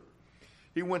picture.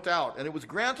 He went out, and it was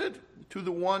granted to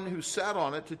the one who sat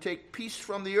on it to take peace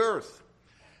from the earth,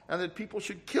 and that people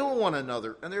should kill one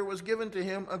another. And there was given to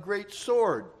him a great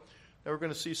sword. Now we're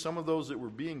going to see some of those that were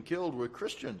being killed were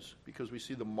Christians, because we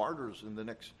see the martyrs in the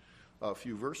next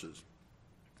few verses.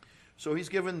 So he's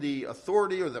given the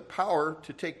authority or the power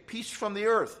to take peace from the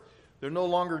earth. They're no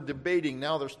longer debating.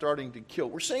 Now they're starting to kill.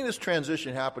 We're seeing this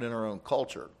transition happen in our own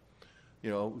culture.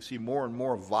 We see more and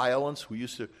more violence. We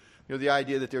used to, the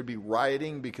idea that there'd be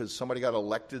rioting because somebody got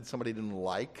elected, somebody didn't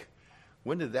like.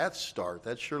 When did that start?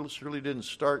 That surely didn't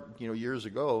start, years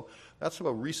ago. That's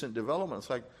a recent development. It's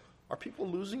like, are people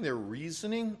losing their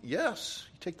reasoning? Yes.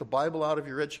 You take the Bible out of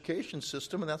your education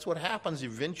system, and that's what happens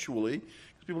eventually,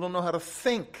 because people don't know how to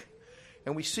think.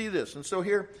 And we see this. And so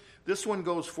here, this one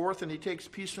goes forth, and he takes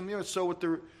peace from the earth. So with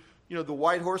the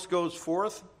white horse goes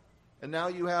forth, and now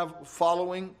you have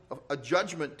following, a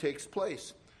judgment takes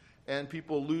place. And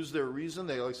people lose their reason.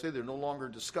 They, like I say, they're no longer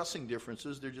discussing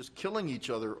differences. They're just killing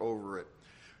each other over it.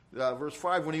 Verse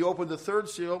 5, when he opened the third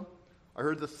seal, I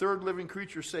heard the third living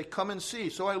creature say, "Come and see."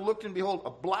 So I looked, and behold, a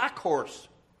black horse.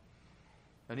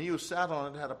 And he who sat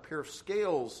on it had a pair of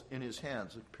scales in his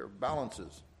hands, a pair of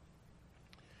balances.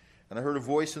 And I heard a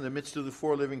voice in the midst of the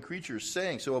four living creatures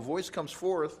saying, so a voice comes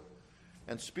forth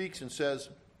and speaks and says,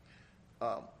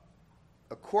 a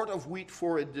quart of wheat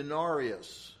for a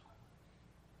denarius,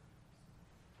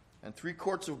 and 3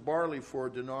 quarts of barley for a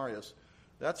denarius.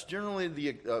 That's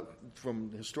generally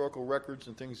from historical records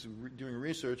and things doing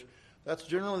research, that's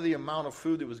generally the amount of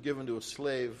food that was given to a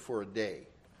slave for a day.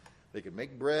 They could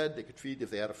make bread, they could feed, if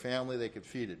they had a family, they could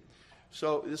feed it.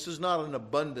 So this is not an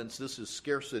abundance, this is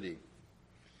scarcity.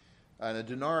 And a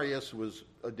denarius was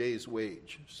a day's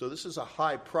wage. So this is a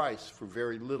high price for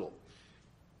very little.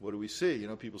 What do we see?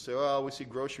 People say, well, we see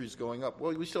groceries going up.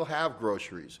 Well, we still have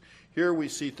groceries. Here we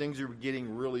see things are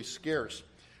getting really scarce,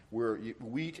 where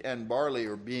wheat and barley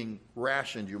are being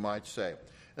rationed, you might say.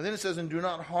 And then it says, and do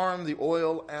not harm the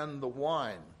oil and the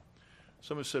wine.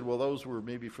 Someone said, well, those were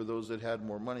maybe for those that had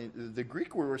more money. The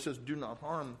Greek word where it says do not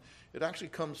harm, it actually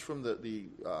comes from the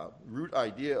root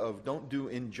idea of don't do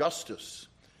injustice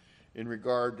in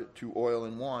regard to oil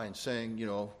and wine, saying,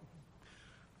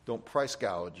 don't price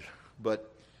gouge.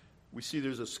 But we see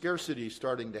there's a scarcity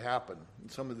starting to happen.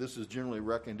 And some of this is generally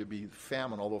reckoned to be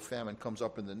famine, although famine comes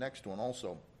up in the next one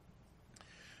also.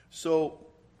 So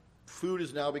food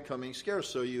is now becoming scarce.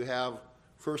 So you have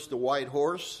first the white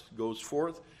horse goes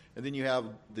forth, and then you have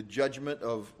the judgment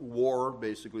of war,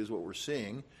 basically, is what we're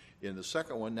seeing in the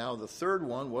second one. Now the third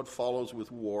one, what follows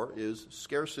with war, is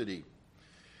scarcity.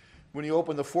 When he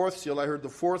opened the fourth seal, I heard the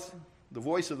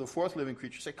voice of the fourth living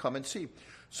creature say, "Come and see."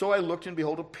 So I looked, and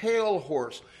behold, a pale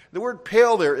horse. The word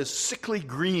pale there is sickly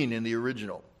green in the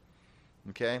original.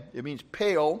 Okay? It means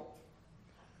pale,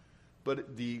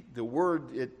 but the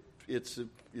word,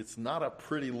 it's not a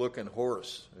pretty-looking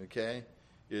horse. Okay?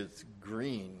 It's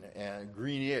green and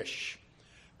greenish.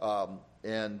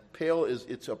 And pale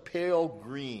it's a pale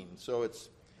green, so it's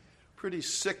pretty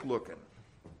sick-looking.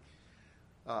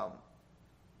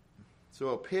 So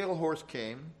a pale horse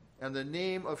came, and the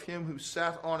name of him who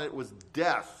sat on it was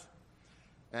Death,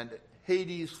 and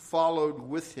Hades followed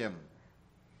with him.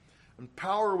 And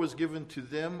power was given to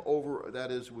them over,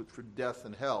 that is, for death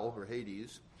and hell, or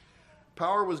Hades.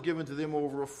 Power was given to them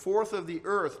over a fourth of the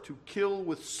earth to kill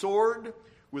with sword,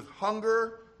 with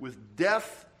hunger, with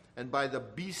death, and by the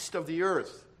beast of the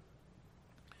earth.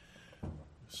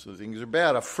 So things are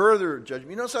bad. A further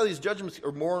judgment. You notice how these judgments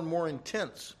are more and more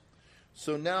intense.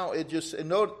 So now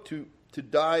to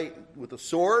die with a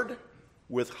sword,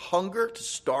 with hunger, to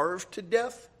starve to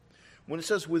death. When it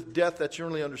says with death, that's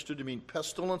generally understood to mean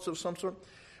pestilence of some sort.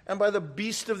 And by the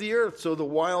beast of the earth, so the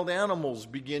wild animals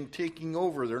begin taking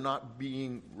over. They're not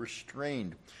being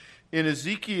restrained. In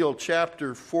Ezekiel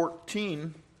chapter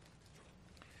 14,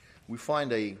 we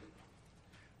find a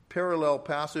parallel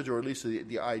passage, or at least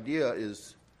the idea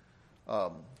is,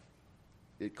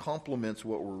 it complements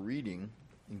what we're reading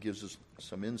and gives us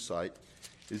some insight.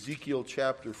 Ezekiel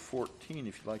chapter 14,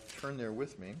 if you'd like to turn there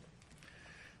with me.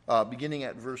 Beginning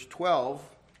at verse 12,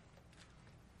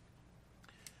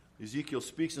 Ezekiel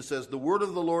speaks and says, "The word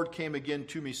of the Lord came again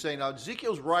to me, saying," now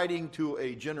Ezekiel's writing to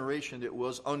a generation that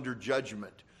was under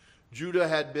judgment. Judah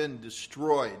had been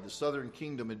destroyed. The southern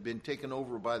kingdom had been taken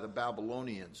over by the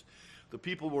Babylonians. The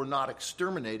people were not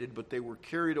exterminated, but they were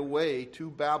carried away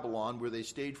to Babylon, where they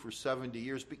stayed for 70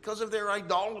 years because of their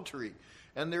idolatry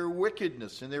and their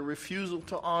wickedness and their refusal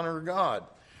to honor God.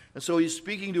 And so he's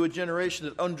speaking to a generation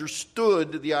that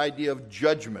understood the idea of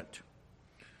judgment.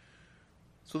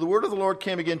 So the word of the Lord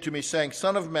came again to me, saying,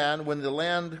 "Son of man, when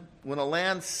a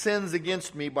land sins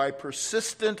against me by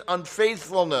persistent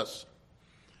unfaithfulness,"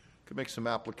 could make some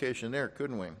application there,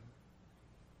 couldn't we?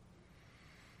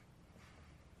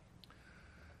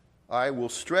 "I will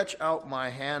stretch out my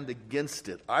hand against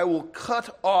it. I will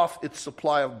cut off its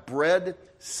supply of bread,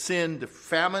 send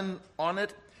famine on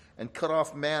it, and cut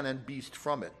off man and beast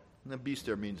from it." And the beast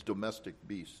there means domestic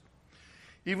beast.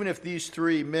 "Even if these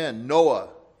three men, Noah,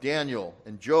 Daniel,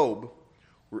 and Job,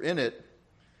 were in it,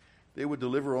 they would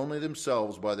deliver only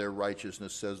themselves by their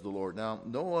righteousness, says the Lord." Now,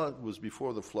 Noah was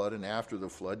before the flood and after the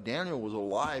flood. Daniel was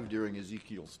alive during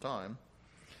Ezekiel's time.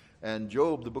 And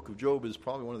Job, the book of Job, is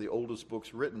probably one of the oldest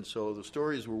books written, so the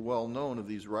stories were well known of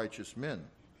these righteous men.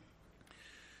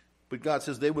 But God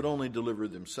says they would only deliver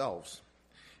themselves.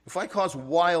 "If I cause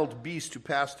wild beasts to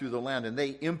pass through the land, and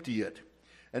they empty it,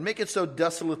 and make it so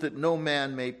desolate that no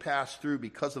man may pass through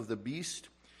because of the beast,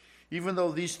 even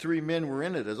though these three men were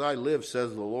in it, as I live,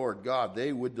 says the Lord God,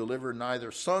 they would deliver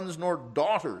neither sons nor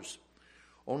daughters,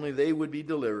 only they would be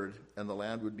delivered, and the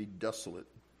land would be desolate.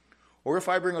 Or if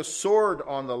I bring a sword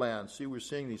on the land," see, we're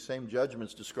seeing these same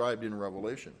judgments described in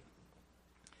Revelation,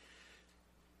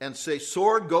 "and say,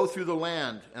 'Sword, go through the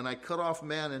land,' and I cut off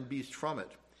man and beast from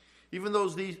it, even though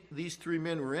these three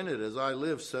men were in it, as I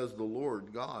live, says the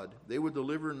Lord God, they would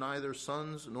deliver neither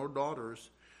sons nor daughters,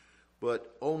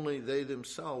 but only they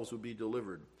themselves would be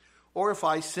delivered. Or if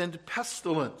I send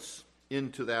pestilence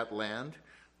into that land,"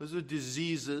 those are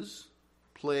diseases,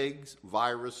 plagues,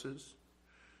 viruses,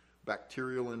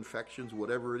 bacterial infections,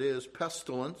 whatever it is,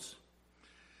 pestilence,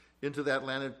 "into that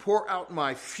land, and pour out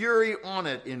my fury on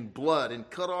it in blood, and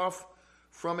cut off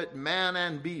from it man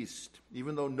and beast,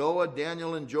 even though Noah,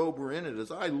 Daniel, and Job were in it, as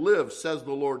I live, says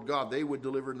the Lord God, they would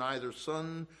deliver neither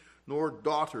son nor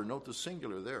daughter." Note the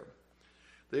singular there.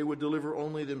 "They would deliver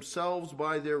only themselves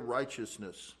by their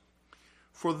righteousness.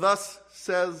 For thus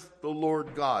says the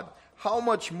Lord God, how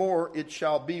much more it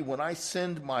shall be when I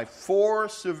send my 4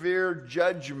 severe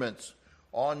judgments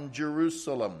on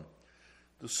Jerusalem,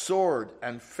 the sword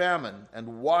and famine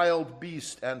and wild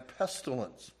beast and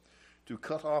pestilence, to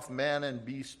cut off man and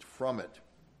beast from it.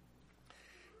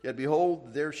 Yet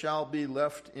behold, there shall be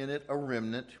left in it a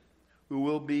remnant, who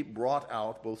will be brought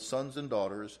out, both sons and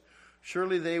daughters.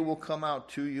 Surely they will come out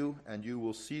to you, and you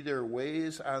will see their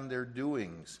ways and their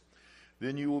doings.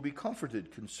 Then you will be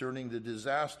comforted concerning the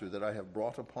disaster that I have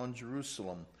brought upon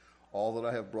Jerusalem, all that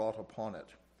I have brought upon it.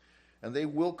 And they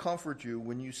will comfort you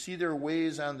when you see their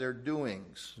ways and their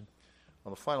doings."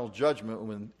 On the final judgment,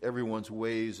 when everyone's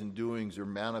ways and doings are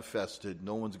manifested,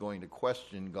 no one's going to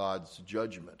question God's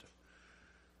judgment.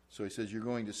 So he says, you're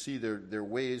going to see their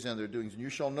ways and their doings. "And you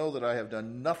shall know that I have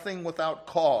done nothing without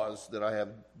cause that I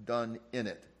have done in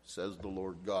it, says the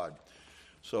Lord God."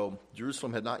 So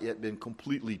Jerusalem had not yet been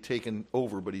completely taken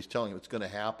over, but he's telling you it's going to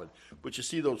happen. But you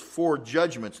see those 4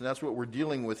 judgments, and that's what we're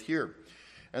dealing with here.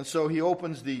 And so he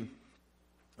opens the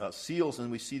seals,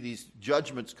 and we see these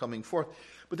judgments coming forth.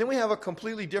 But then we have a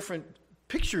completely different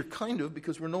picture, kind of,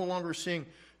 because we're no longer seeing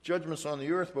judgments on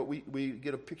the earth, but we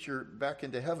get a picture back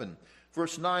into heaven.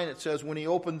 Verse 9, it says, when he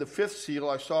opened the fifth seal,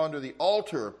 I saw under the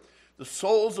altar the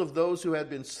souls of those who had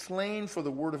been slain for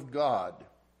the word of God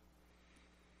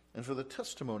and for the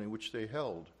testimony which they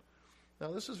held.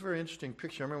 Now, this is a very interesting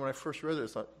picture. I remember when I first read it, I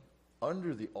thought,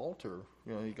 under the altar,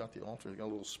 you got the altar, you got a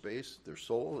little space, their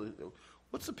soul.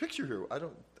 What's the picture here?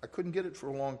 I couldn't get it for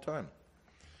a long time.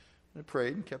 And I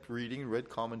prayed and kept reading, read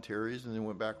commentaries, and then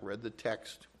went back, read the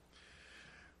text.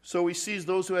 So he sees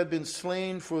those who had been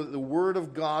slain for the word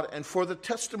of God and for the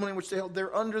testimony which they held.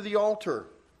 They're under the altar.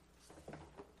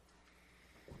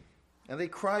 And they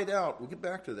cried out. We'll get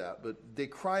back to that. But they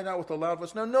cried out with a loud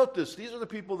voice. Now note this. These are the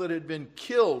people that had been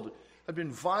killed, had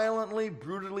been violently,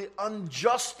 brutally,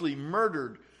 unjustly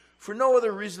murdered for no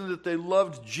other reason that they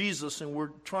loved Jesus and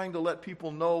were trying to let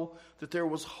people know that there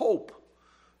was hope.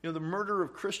 The murder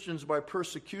of Christians by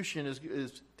persecution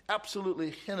is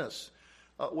absolutely heinous.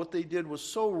 What they did was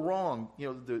so wrong.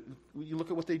 You look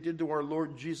at what they did to our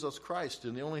Lord Jesus Christ,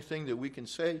 and the only thing that we can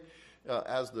say,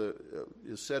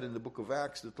 is said in the book of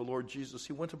Acts, that the Lord Jesus,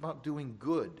 he went about doing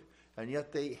good, and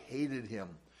yet they hated him.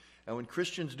 And when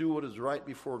Christians do what is right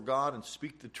before God and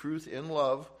speak the truth in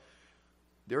love,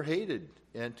 they're hated,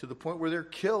 and to the point where they're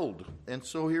killed. And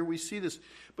so here we see this.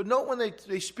 But note when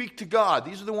they speak to God,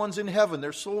 these are the ones in heaven,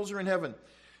 their souls are in heaven.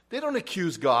 They don't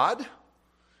accuse God.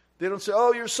 They don't say,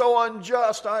 oh, you're so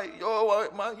unjust.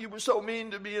 You were so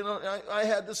mean to me, and I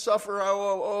had to suffer.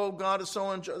 God is so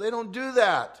unjust. They don't do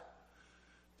that.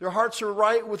 Their hearts are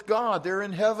right with God. They're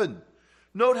in heaven.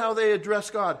 Note how they address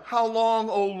God. How long,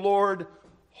 O Lord,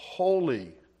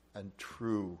 holy and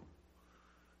true.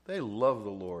 They love the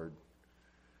Lord.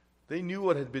 They knew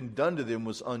what had been done to them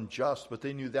was unjust, but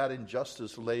they knew that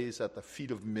injustice lays at the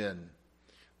feet of men.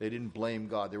 They didn't blame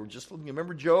God. They were just looking.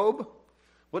 Remember Job?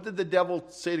 What did the devil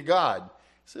say to God? He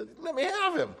said, let me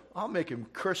have him. I'll make him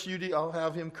curse you. I'll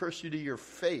have him curse you to your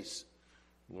face.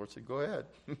 The Lord said, go ahead.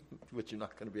 But you're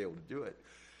not going to be able to do it,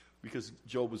 because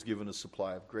Job was given a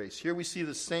supply of grace. Here we see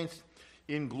the saints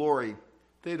in glory.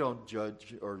 They don't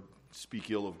judge or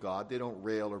speak ill of God. They don't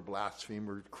rail or blaspheme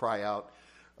or cry out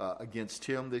against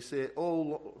him. They say,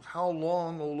 oh, how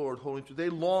long, O Lord, holy? They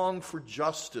long for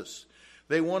justice.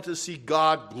 They want to see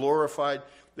God glorified.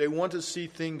 They want to see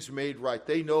things made right.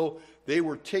 They know they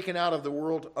were taken out of the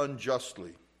world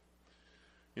unjustly.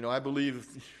 I believe,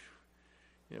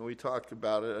 we talked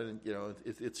about it, and,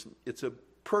 it's a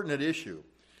pertinent issue.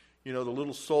 The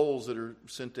little souls that are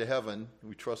sent to heaven,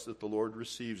 we trust that the Lord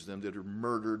receives them, that are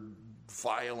murdered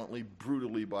violently,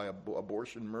 brutally by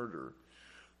abortion murder.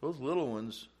 Those little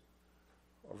ones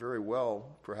are very well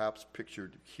perhaps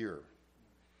pictured here.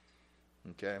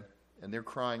 Okay? And they're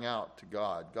crying out to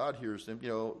God. God hears them.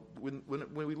 When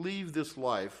we leave this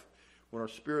life, when our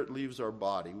spirit leaves our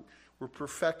body, we're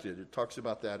perfected. It talks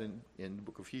about that in the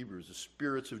book of Hebrews. The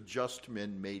spirits of just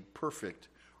men made perfect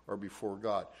are before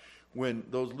God. When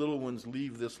those little ones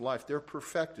leave this life, they're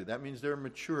perfected. That means they're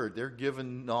matured. They're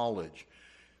given knowledge.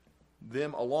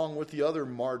 Them, along with the other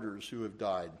martyrs who have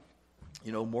died.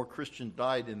 More Christians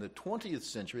died in the 20th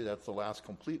century. That's the last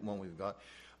complete one we've got.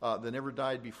 Than ever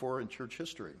died before in church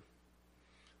history.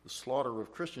 The slaughter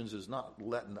of Christians is not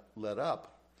let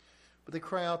up. But they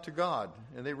cry out to God,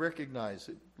 and they recognize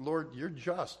that, Lord, you're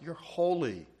just, you're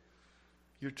holy,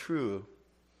 you're true.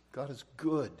 God is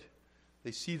good.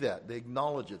 They see that. They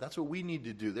acknowledge it. That's what we need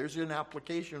to do. There's an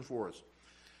application for us.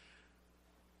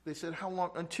 They said, how long?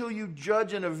 Until you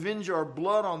judge and avenge our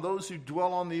blood on those who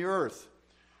dwell on the earth.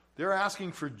 They're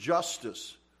asking for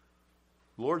justice.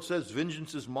 The Lord says,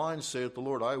 vengeance is mine, saith the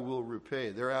Lord, I will repay.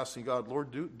 They're asking God,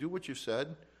 Lord, do what you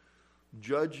said.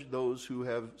 Judge those who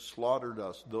have slaughtered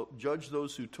us. Judge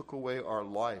those who took away our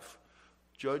life.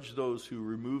 Judge those who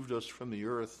removed us from the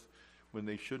earth when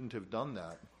they shouldn't have done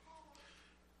that.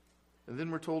 And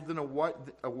then we're told, then a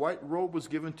white robe was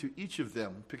given to each of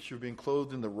them, picture of being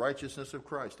clothed in the righteousness of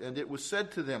Christ. And it was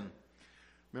said to them,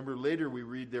 remember later we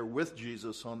read they're with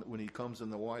Jesus when he comes in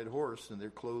the white horse, and they're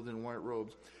clothed in white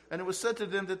robes. And it was said to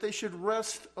them that they should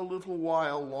rest a little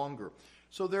while longer.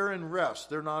 So they're in rest.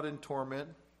 They're not in torment.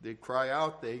 They cry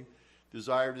out. They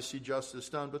desire to see justice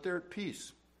done, but they're at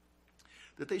peace.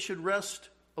 That they should rest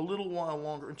a little while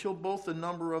longer until both the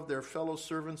number of their fellow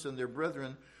servants and their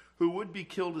brethren who would be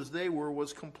killed as they were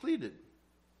was completed.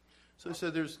 So he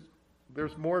said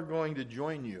there's more going to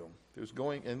join you.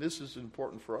 And this is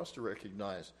important for us to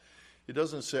recognize. It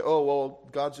doesn't say, oh, well,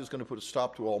 God's just going to put a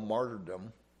stop to all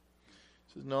martyrdom.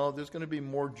 It says, no, there's going to be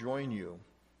more join you.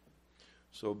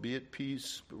 So be at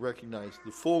peace, but recognize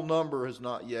the full number has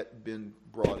not yet been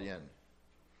brought in.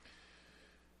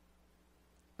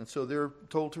 And so they're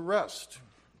told to rest.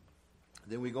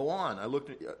 Then we go on. I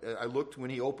looked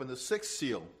when he opened the sixth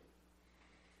seal.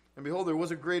 And behold, there was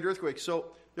a great earthquake. So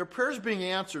their prayers being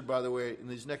answered, by the way, in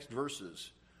these next verses.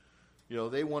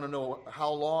 They want to know how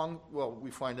long. Well,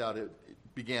 we find out it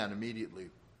began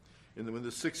immediately. When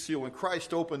the sixth seal, when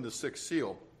Christ opened the sixth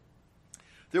seal,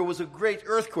 there was a great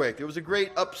earthquake. There was a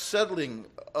great upsetting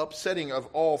of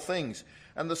all things.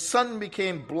 And the sun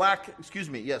became black,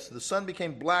 the sun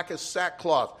became black as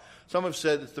sackcloth. Some have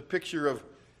said it's the picture of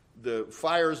the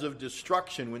fires of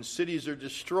destruction when cities are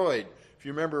destroyed. If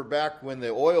you remember back when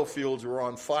the oil fields were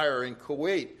on fire in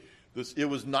Kuwait, it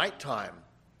was nighttime.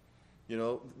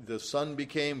 The sun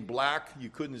became black. You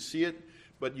couldn't see it,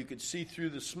 but you could see through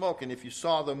the smoke. And if you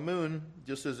saw the moon,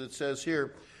 just as it says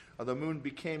here, the moon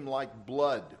became like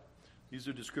blood. These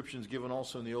are descriptions given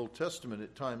also in the Old Testament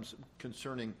at times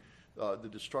concerning the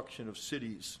destruction of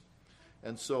cities.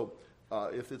 And so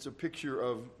if it's a picture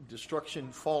of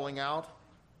destruction falling out,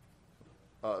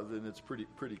 then it's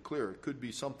pretty clear. It could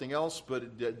be something else,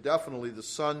 but definitely the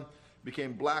sun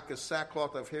became black as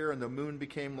sackcloth of hair, and the moon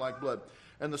became like blood.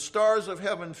 And the stars of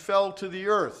heaven fell to the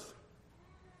earth,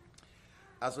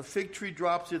 as a fig tree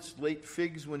drops its late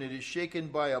figs when it is shaken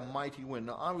by a mighty wind.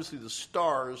 Now, obviously, the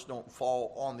stars don't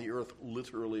fall on the earth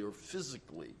literally or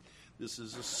physically. This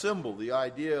is a symbol. The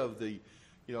idea of in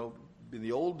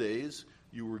the old days,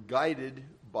 you were guided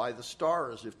by the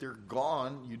stars. If they're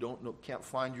gone, you can't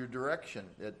find your direction,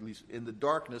 at least in the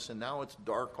darkness, and now it's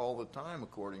dark all the time,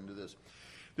 according to this.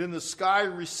 Then the sky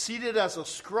receded as a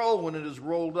scroll when it is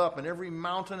rolled up, and every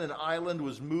mountain and island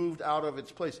was moved out of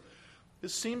its place.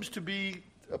 This seems to be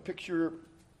a picture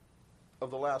of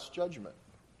the Last Judgment,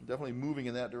 definitely moving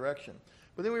in that direction.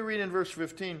 But then we read in verse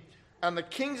 15, and the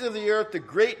kings of the earth, the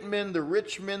great men, the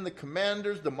rich men, the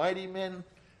commanders, the mighty men,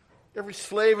 every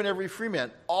slave and every free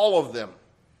man, all of them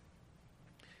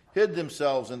hid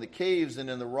themselves in the caves and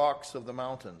in the rocks of the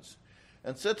mountains,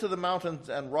 and said to the mountains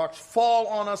and rocks, fall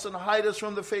on us and hide us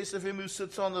from the face of him who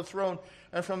sits on the throne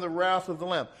and from the wrath of the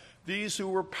Lamb. These who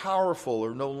were powerful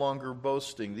are no longer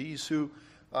boasting. These who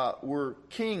were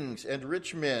kings and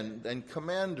rich men and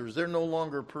commanders, they're no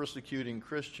longer persecuting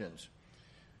Christians.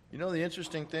 The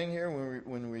interesting thing here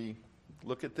when we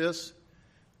look at this,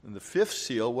 in the fifth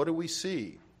seal, what do we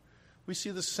see? We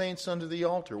see the saints under the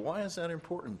altar. Why is that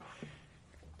important?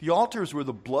 The altar is where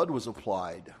the blood was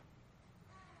applied.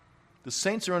 The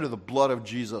saints are under the blood of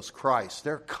Jesus Christ.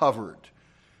 They're covered.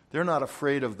 They're not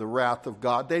afraid of the wrath of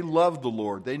God. They love the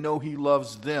Lord. They know He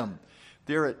loves them.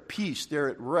 They're at peace. They're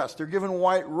at rest. They're given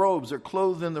white robes. They're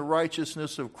clothed in the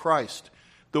righteousness of Christ.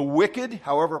 The wicked,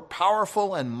 however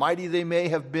powerful and mighty they may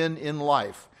have been in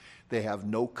life, they have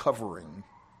no covering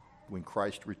when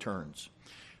Christ returns.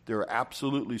 They're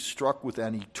absolutely struck with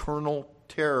an eternal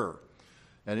terror,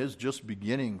 and it's just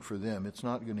beginning for them. It's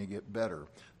not going to get better.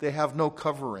 They have no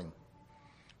covering.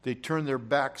 They turned their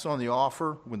backs on the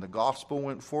offer when the gospel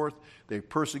went forth. They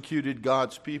persecuted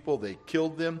God's people. They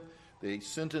killed them. They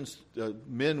sentenced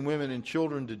men, women, and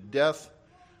children to death.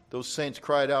 Those saints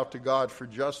cried out to God for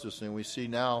justice, and we see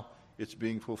now it's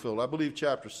being fulfilled. I believe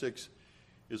chapter 6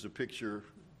 is a picture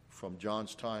from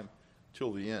John's time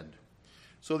till the end.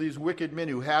 So these wicked men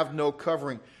who have no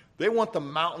covering, they want the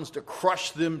mountains to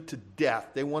crush them to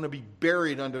death. They want to be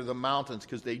buried under the mountains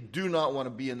because they do not want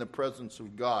to be in the presence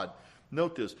of God.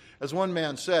 Note this. As one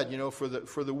man said, for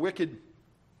the wicked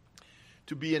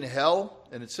to be in hell,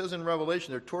 and it says in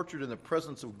Revelation, they're tortured in the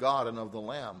presence of God and of the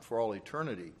Lamb for all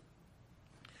eternity.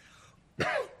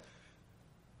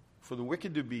 For the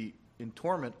wicked to be in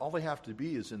torment, all they have to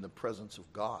be is in the presence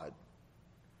of God,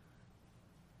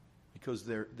 because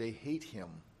they hate Him,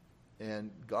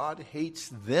 and God hates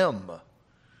them.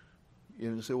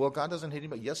 You say, well, God doesn't hate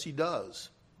anybody. Yes, He does.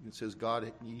 It says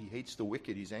He hates the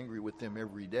wicked. He's angry with them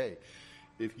every day.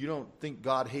 If you don't think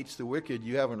God hates the wicked,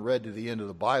 you haven't read to the end of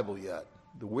the Bible yet.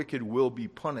 The wicked will be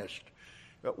punished.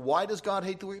 Why does God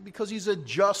hate the wicked? Because He's a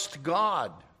just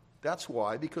God. That's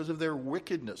why, because of their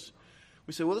wickedness.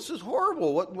 We say, well, this is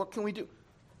horrible. What can we do?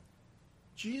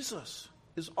 Jesus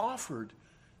is offered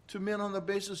to men on the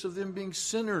basis of them being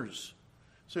sinners.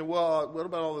 Say, well, what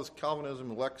about all this Calvinism,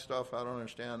 elect stuff? I don't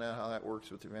understand how that works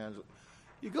with evangelism.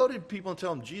 You go to people and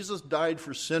tell them, Jesus died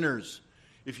for sinners.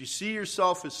 If you see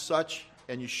yourself as such,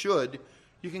 and you should,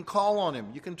 you can call on Him.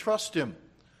 You can trust Him.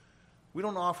 We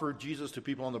don't offer Jesus to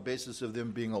people on the basis of them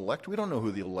being elect. We don't know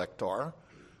who the elect are.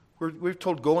 We're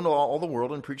told, go into all the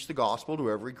world and preach the gospel to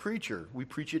every creature. We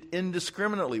preach it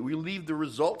indiscriminately. We leave the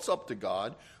results up to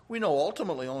God. We know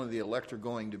ultimately only the elect are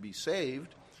going to be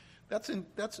saved. That's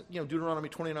Deuteronomy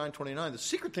 29:29. The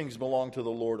secret things belong to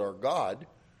the Lord our God.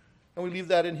 And we leave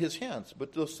that in his hands.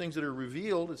 But those things that are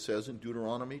revealed, it says in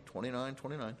Deuteronomy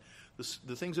 29:29,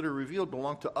 the things that are revealed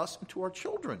belong to us and to our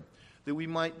children, that we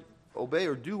might obey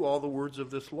or do all the words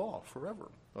of this law forever.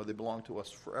 Or they belong to us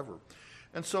forever.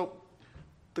 And so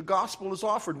the gospel is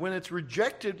offered. When it's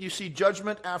rejected, you see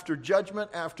judgment after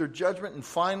judgment after judgment, and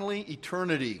finally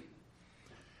eternity.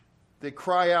 They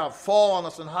cry out, fall on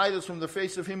us and hide us from the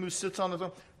face of him who sits on the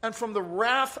throne, and from the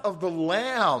wrath of the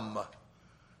Lamb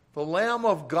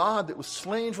of God that was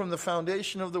slain from the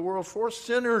foundation of the world for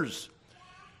sinners.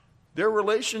 Their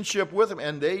relationship with him,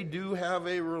 and they do have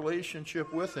a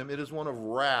relationship with him, it is one of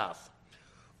wrath.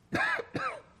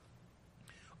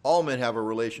 All men have a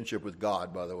relationship with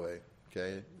God, by the way,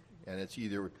 okay? And it's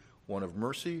either one of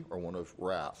mercy or one of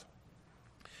wrath.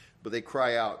 But they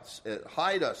cry out,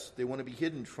 hide us. They want to be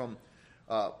hidden from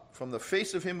the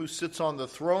face of him who sits on the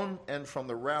throne and from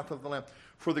the wrath of the Lamb.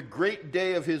 For the great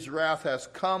day of his wrath has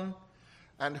come,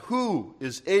 and who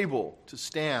is able to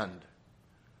stand?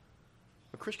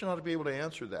 A Christian ought to be able to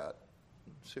answer that.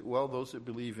 Say, well, those that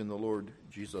believe in the Lord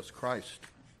Jesus Christ,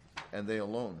 and they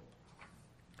alone.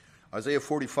 Isaiah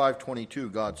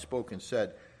 45:22, God spoke and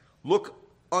said, look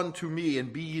unto me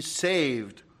and be ye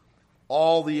saved,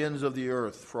 all the ends of the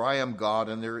earth, for I am God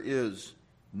and there is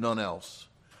none else.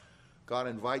 God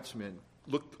invites men,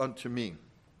 look unto me.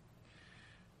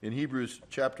 In Hebrews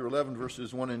chapter 11,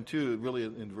 verses 1 and 2, really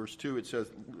in verse 2, it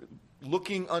says,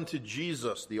 looking unto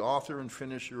Jesus, the author and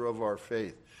finisher of our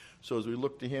faith. So as we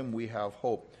look to him, we have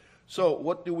hope. So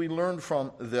what do we learn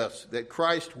from this? That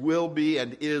Christ will be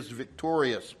and is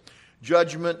victorious.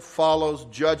 Judgment follows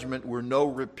judgment where no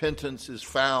repentance is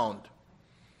found.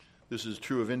 This is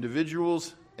true of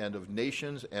individuals and of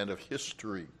nations and of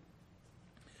history.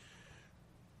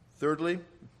 Thirdly,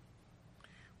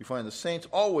 we find the saints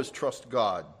always trust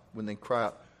God when they cry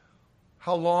out,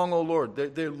 how long, O Lord?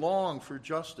 They long for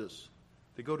justice.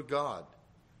 They go to God.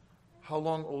 How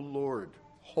long, O Lord?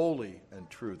 Holy and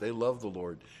true. They love the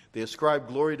Lord. They ascribe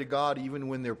glory to God even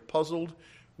when they're puzzled,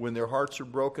 when their hearts are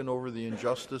broken over the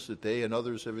injustice that they and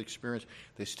others have experienced.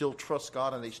 They still trust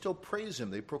God and they still praise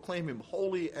him. They proclaim him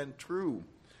holy and true.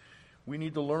 We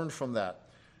need to learn from that.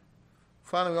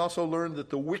 Finally, we also learn that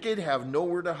the wicked have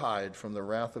nowhere to hide from the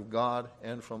wrath of God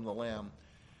and from the Lamb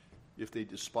if they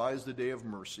despise the day of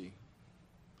mercy.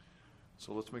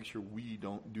 So let's make sure we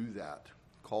don't do that.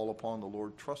 Call upon the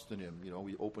Lord, trust in him. You know,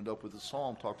 we opened up with a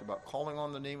psalm, talked about calling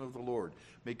on the name of the Lord.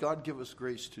 May God give us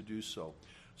grace to do so.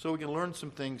 So we can learn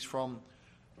some things from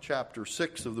chapter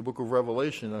 6 of the book of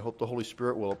Revelation. I hope the Holy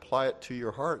Spirit will apply it to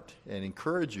your heart and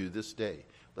encourage you this day.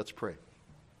 Let's pray.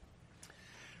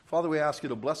 Father, we ask you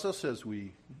to bless us as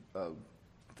we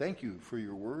thank you for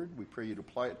your word. We pray you to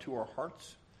apply it to our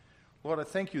hearts. Lord, I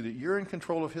thank you that you're in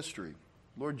control of history.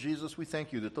 Lord Jesus, we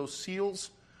thank you that those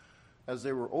seals, as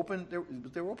they were opened,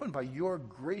 they were opened by your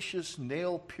gracious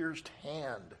nail-pierced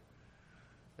hand.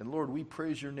 And Lord, we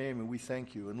praise your name and we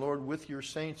thank you. And Lord, with your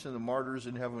saints and the martyrs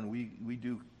in heaven, we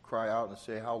do cry out and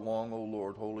say, how long, O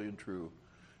Lord, holy and true,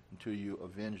 until you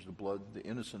avenge the blood, the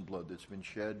innocent blood that's been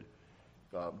shed,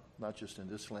 not just in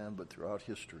this land, but throughout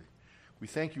history. We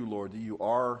thank you, Lord, that you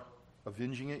are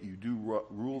avenging it. You do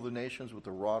rule the nations with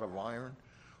a rod of iron.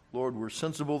 Lord, we're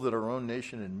sensible that our own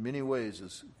nation in many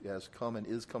ways has come and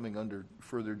is coming under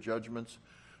further judgments.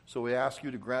 So we ask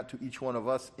you to grant to each one of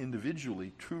us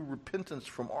individually true repentance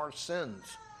from our sins.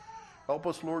 Help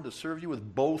us, Lord, to serve you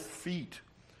with both feet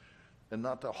and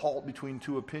not to halt between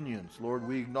two opinions. Lord,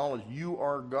 we acknowledge you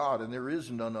are God and there is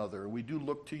none other. We do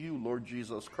look to you, Lord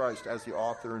Jesus Christ, as the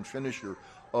author and finisher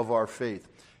of our faith.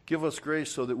 Give us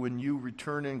grace so that when you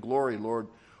return in glory, Lord,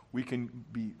 we can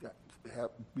be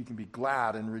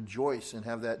glad and rejoice and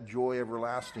have that joy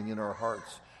everlasting in our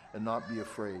hearts and not be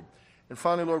afraid. And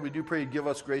finally, Lord, we do pray you give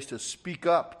us grace to speak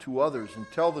up to others and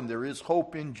tell them there is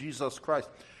hope in Jesus Christ.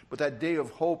 But that day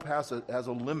of hope has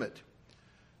a limit.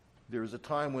 There is a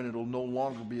time when it will no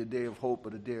longer be a day of hope,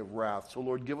 but a day of wrath. So,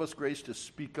 Lord, give us grace to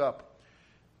speak up,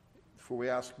 for we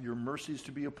ask your mercies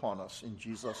to be upon us. In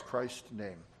Jesus Christ's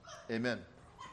name, amen.